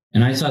it.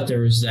 And I thought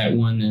there was that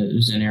one that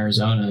was in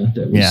Arizona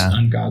that was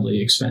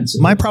ungodly expensive.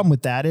 My problem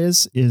with that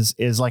is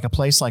like a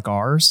place like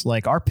ours,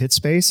 like our pit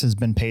space has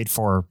been paid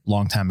for a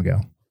long time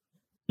ago.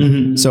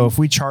 Mm-hmm. So if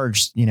we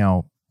charge,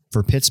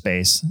 for pit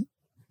space,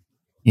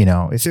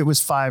 if it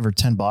was $5 or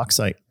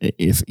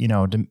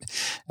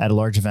 $10, at a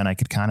large event, I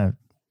could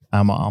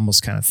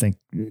almost think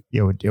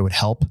it would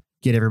help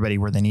get everybody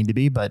where they need to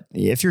be. But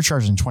if you're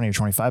charging $20 or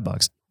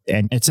 $25,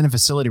 and it's in a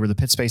facility where the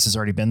pit space has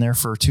already been there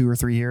for 2 or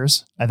 3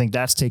 years, I think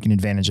that's taking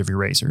advantage of your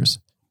racers.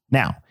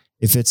 Now,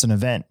 if it's an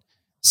event,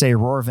 say a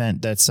Roar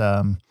event that's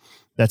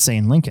say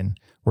in Lincoln,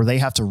 where they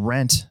have to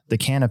rent the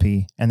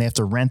canopy and they have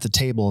to rent the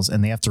tables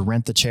and they have to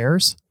rent the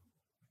chairs,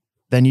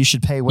 then you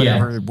should pay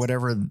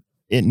whatever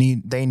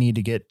they need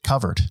to get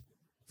covered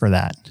for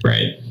that.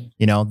 Right.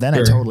 Then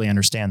I totally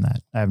understand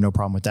that. I have no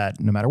problem with that,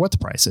 no matter what the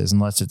price is,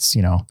 unless it's,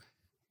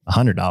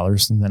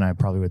 $100, and then I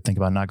probably would think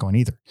about not going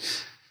either.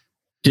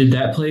 Did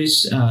that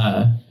place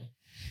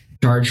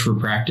charge for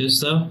practice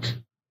though?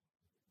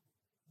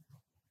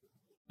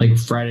 Like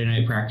Friday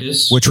night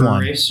practice? Which for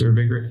one? A race or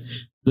bigger?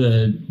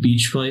 The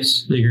beach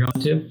place that you're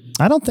going to?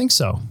 I don't think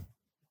so.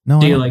 No.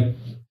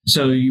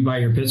 So you buy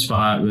your pit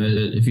spot, but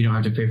if you don't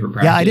have to pay for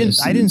practice. Yeah,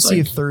 I didn't see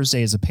if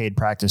Thursday is a paid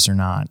practice or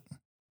not.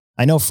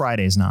 I know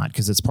Friday's not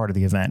because it's part of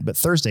the event, but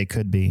Thursday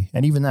could be.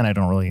 And even then,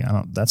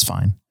 that's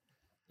fine.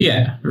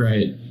 Yeah,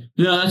 right.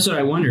 No, that's what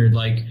I wondered.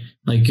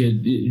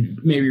 Maybe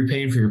you're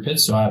paying for your pit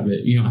spot,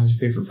 but you don't have to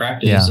pay for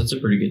practice. Yeah. That's a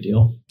pretty good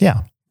deal.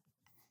 Yeah.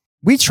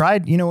 We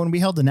tried, when we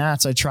held the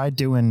Nats, I tried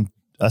doing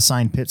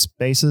assigned pit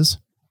spaces.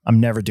 I'm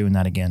never doing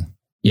that again.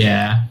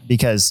 Yeah.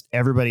 Because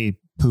everybody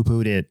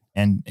poo-pooed it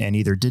and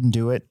either didn't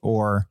do it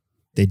or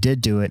they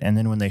did do it. And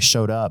then when they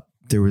showed up,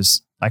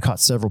 I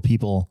caught several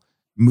people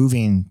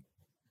moving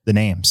the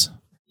names.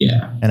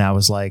 Yeah. And I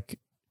was like,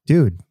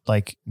 dude,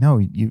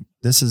 no,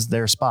 this is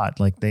their spot.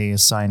 They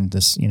assigned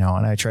this, and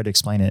I tried to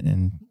explain it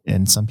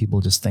and some people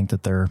just think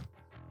that they're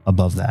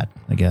above that,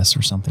 I guess,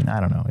 or something.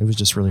 I don't know. It was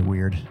just really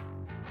weird.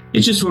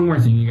 It's just one more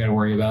thing you got to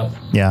worry about.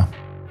 Yeah.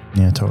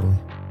 Yeah, totally.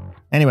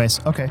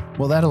 Anyways. Okay.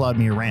 Well, that allowed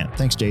me to rant.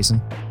 Thanks,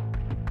 Jason.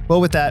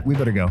 Well, with that, we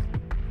better go.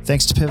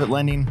 Thanks to Pivot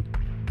Lending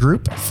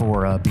Group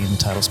for being the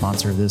title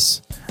sponsor of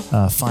this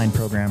fine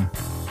program.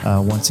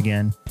 Once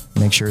again,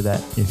 make sure that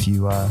if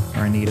you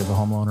are in need of a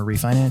home loan or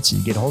refinance,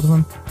 you get a hold of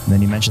them. And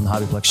then you mention the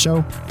Hobbyplex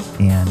show,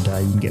 and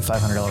you can get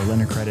 $500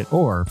 lender credit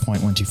or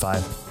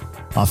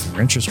 0.125 off of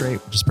your interest rate,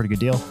 which is a pretty good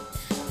deal.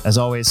 As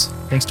always,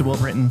 thanks to Will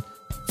Britton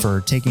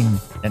for taking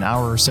an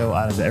hour or so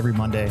out of every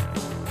Monday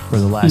for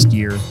the last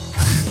year.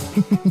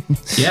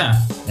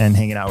 Yeah. And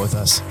hanging out with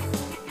us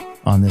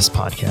on this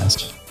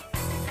podcast.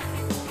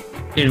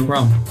 Hey, no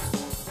problem.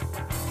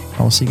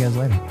 I'll see you guys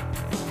later.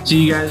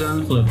 See you guys on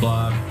the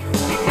flip-flop.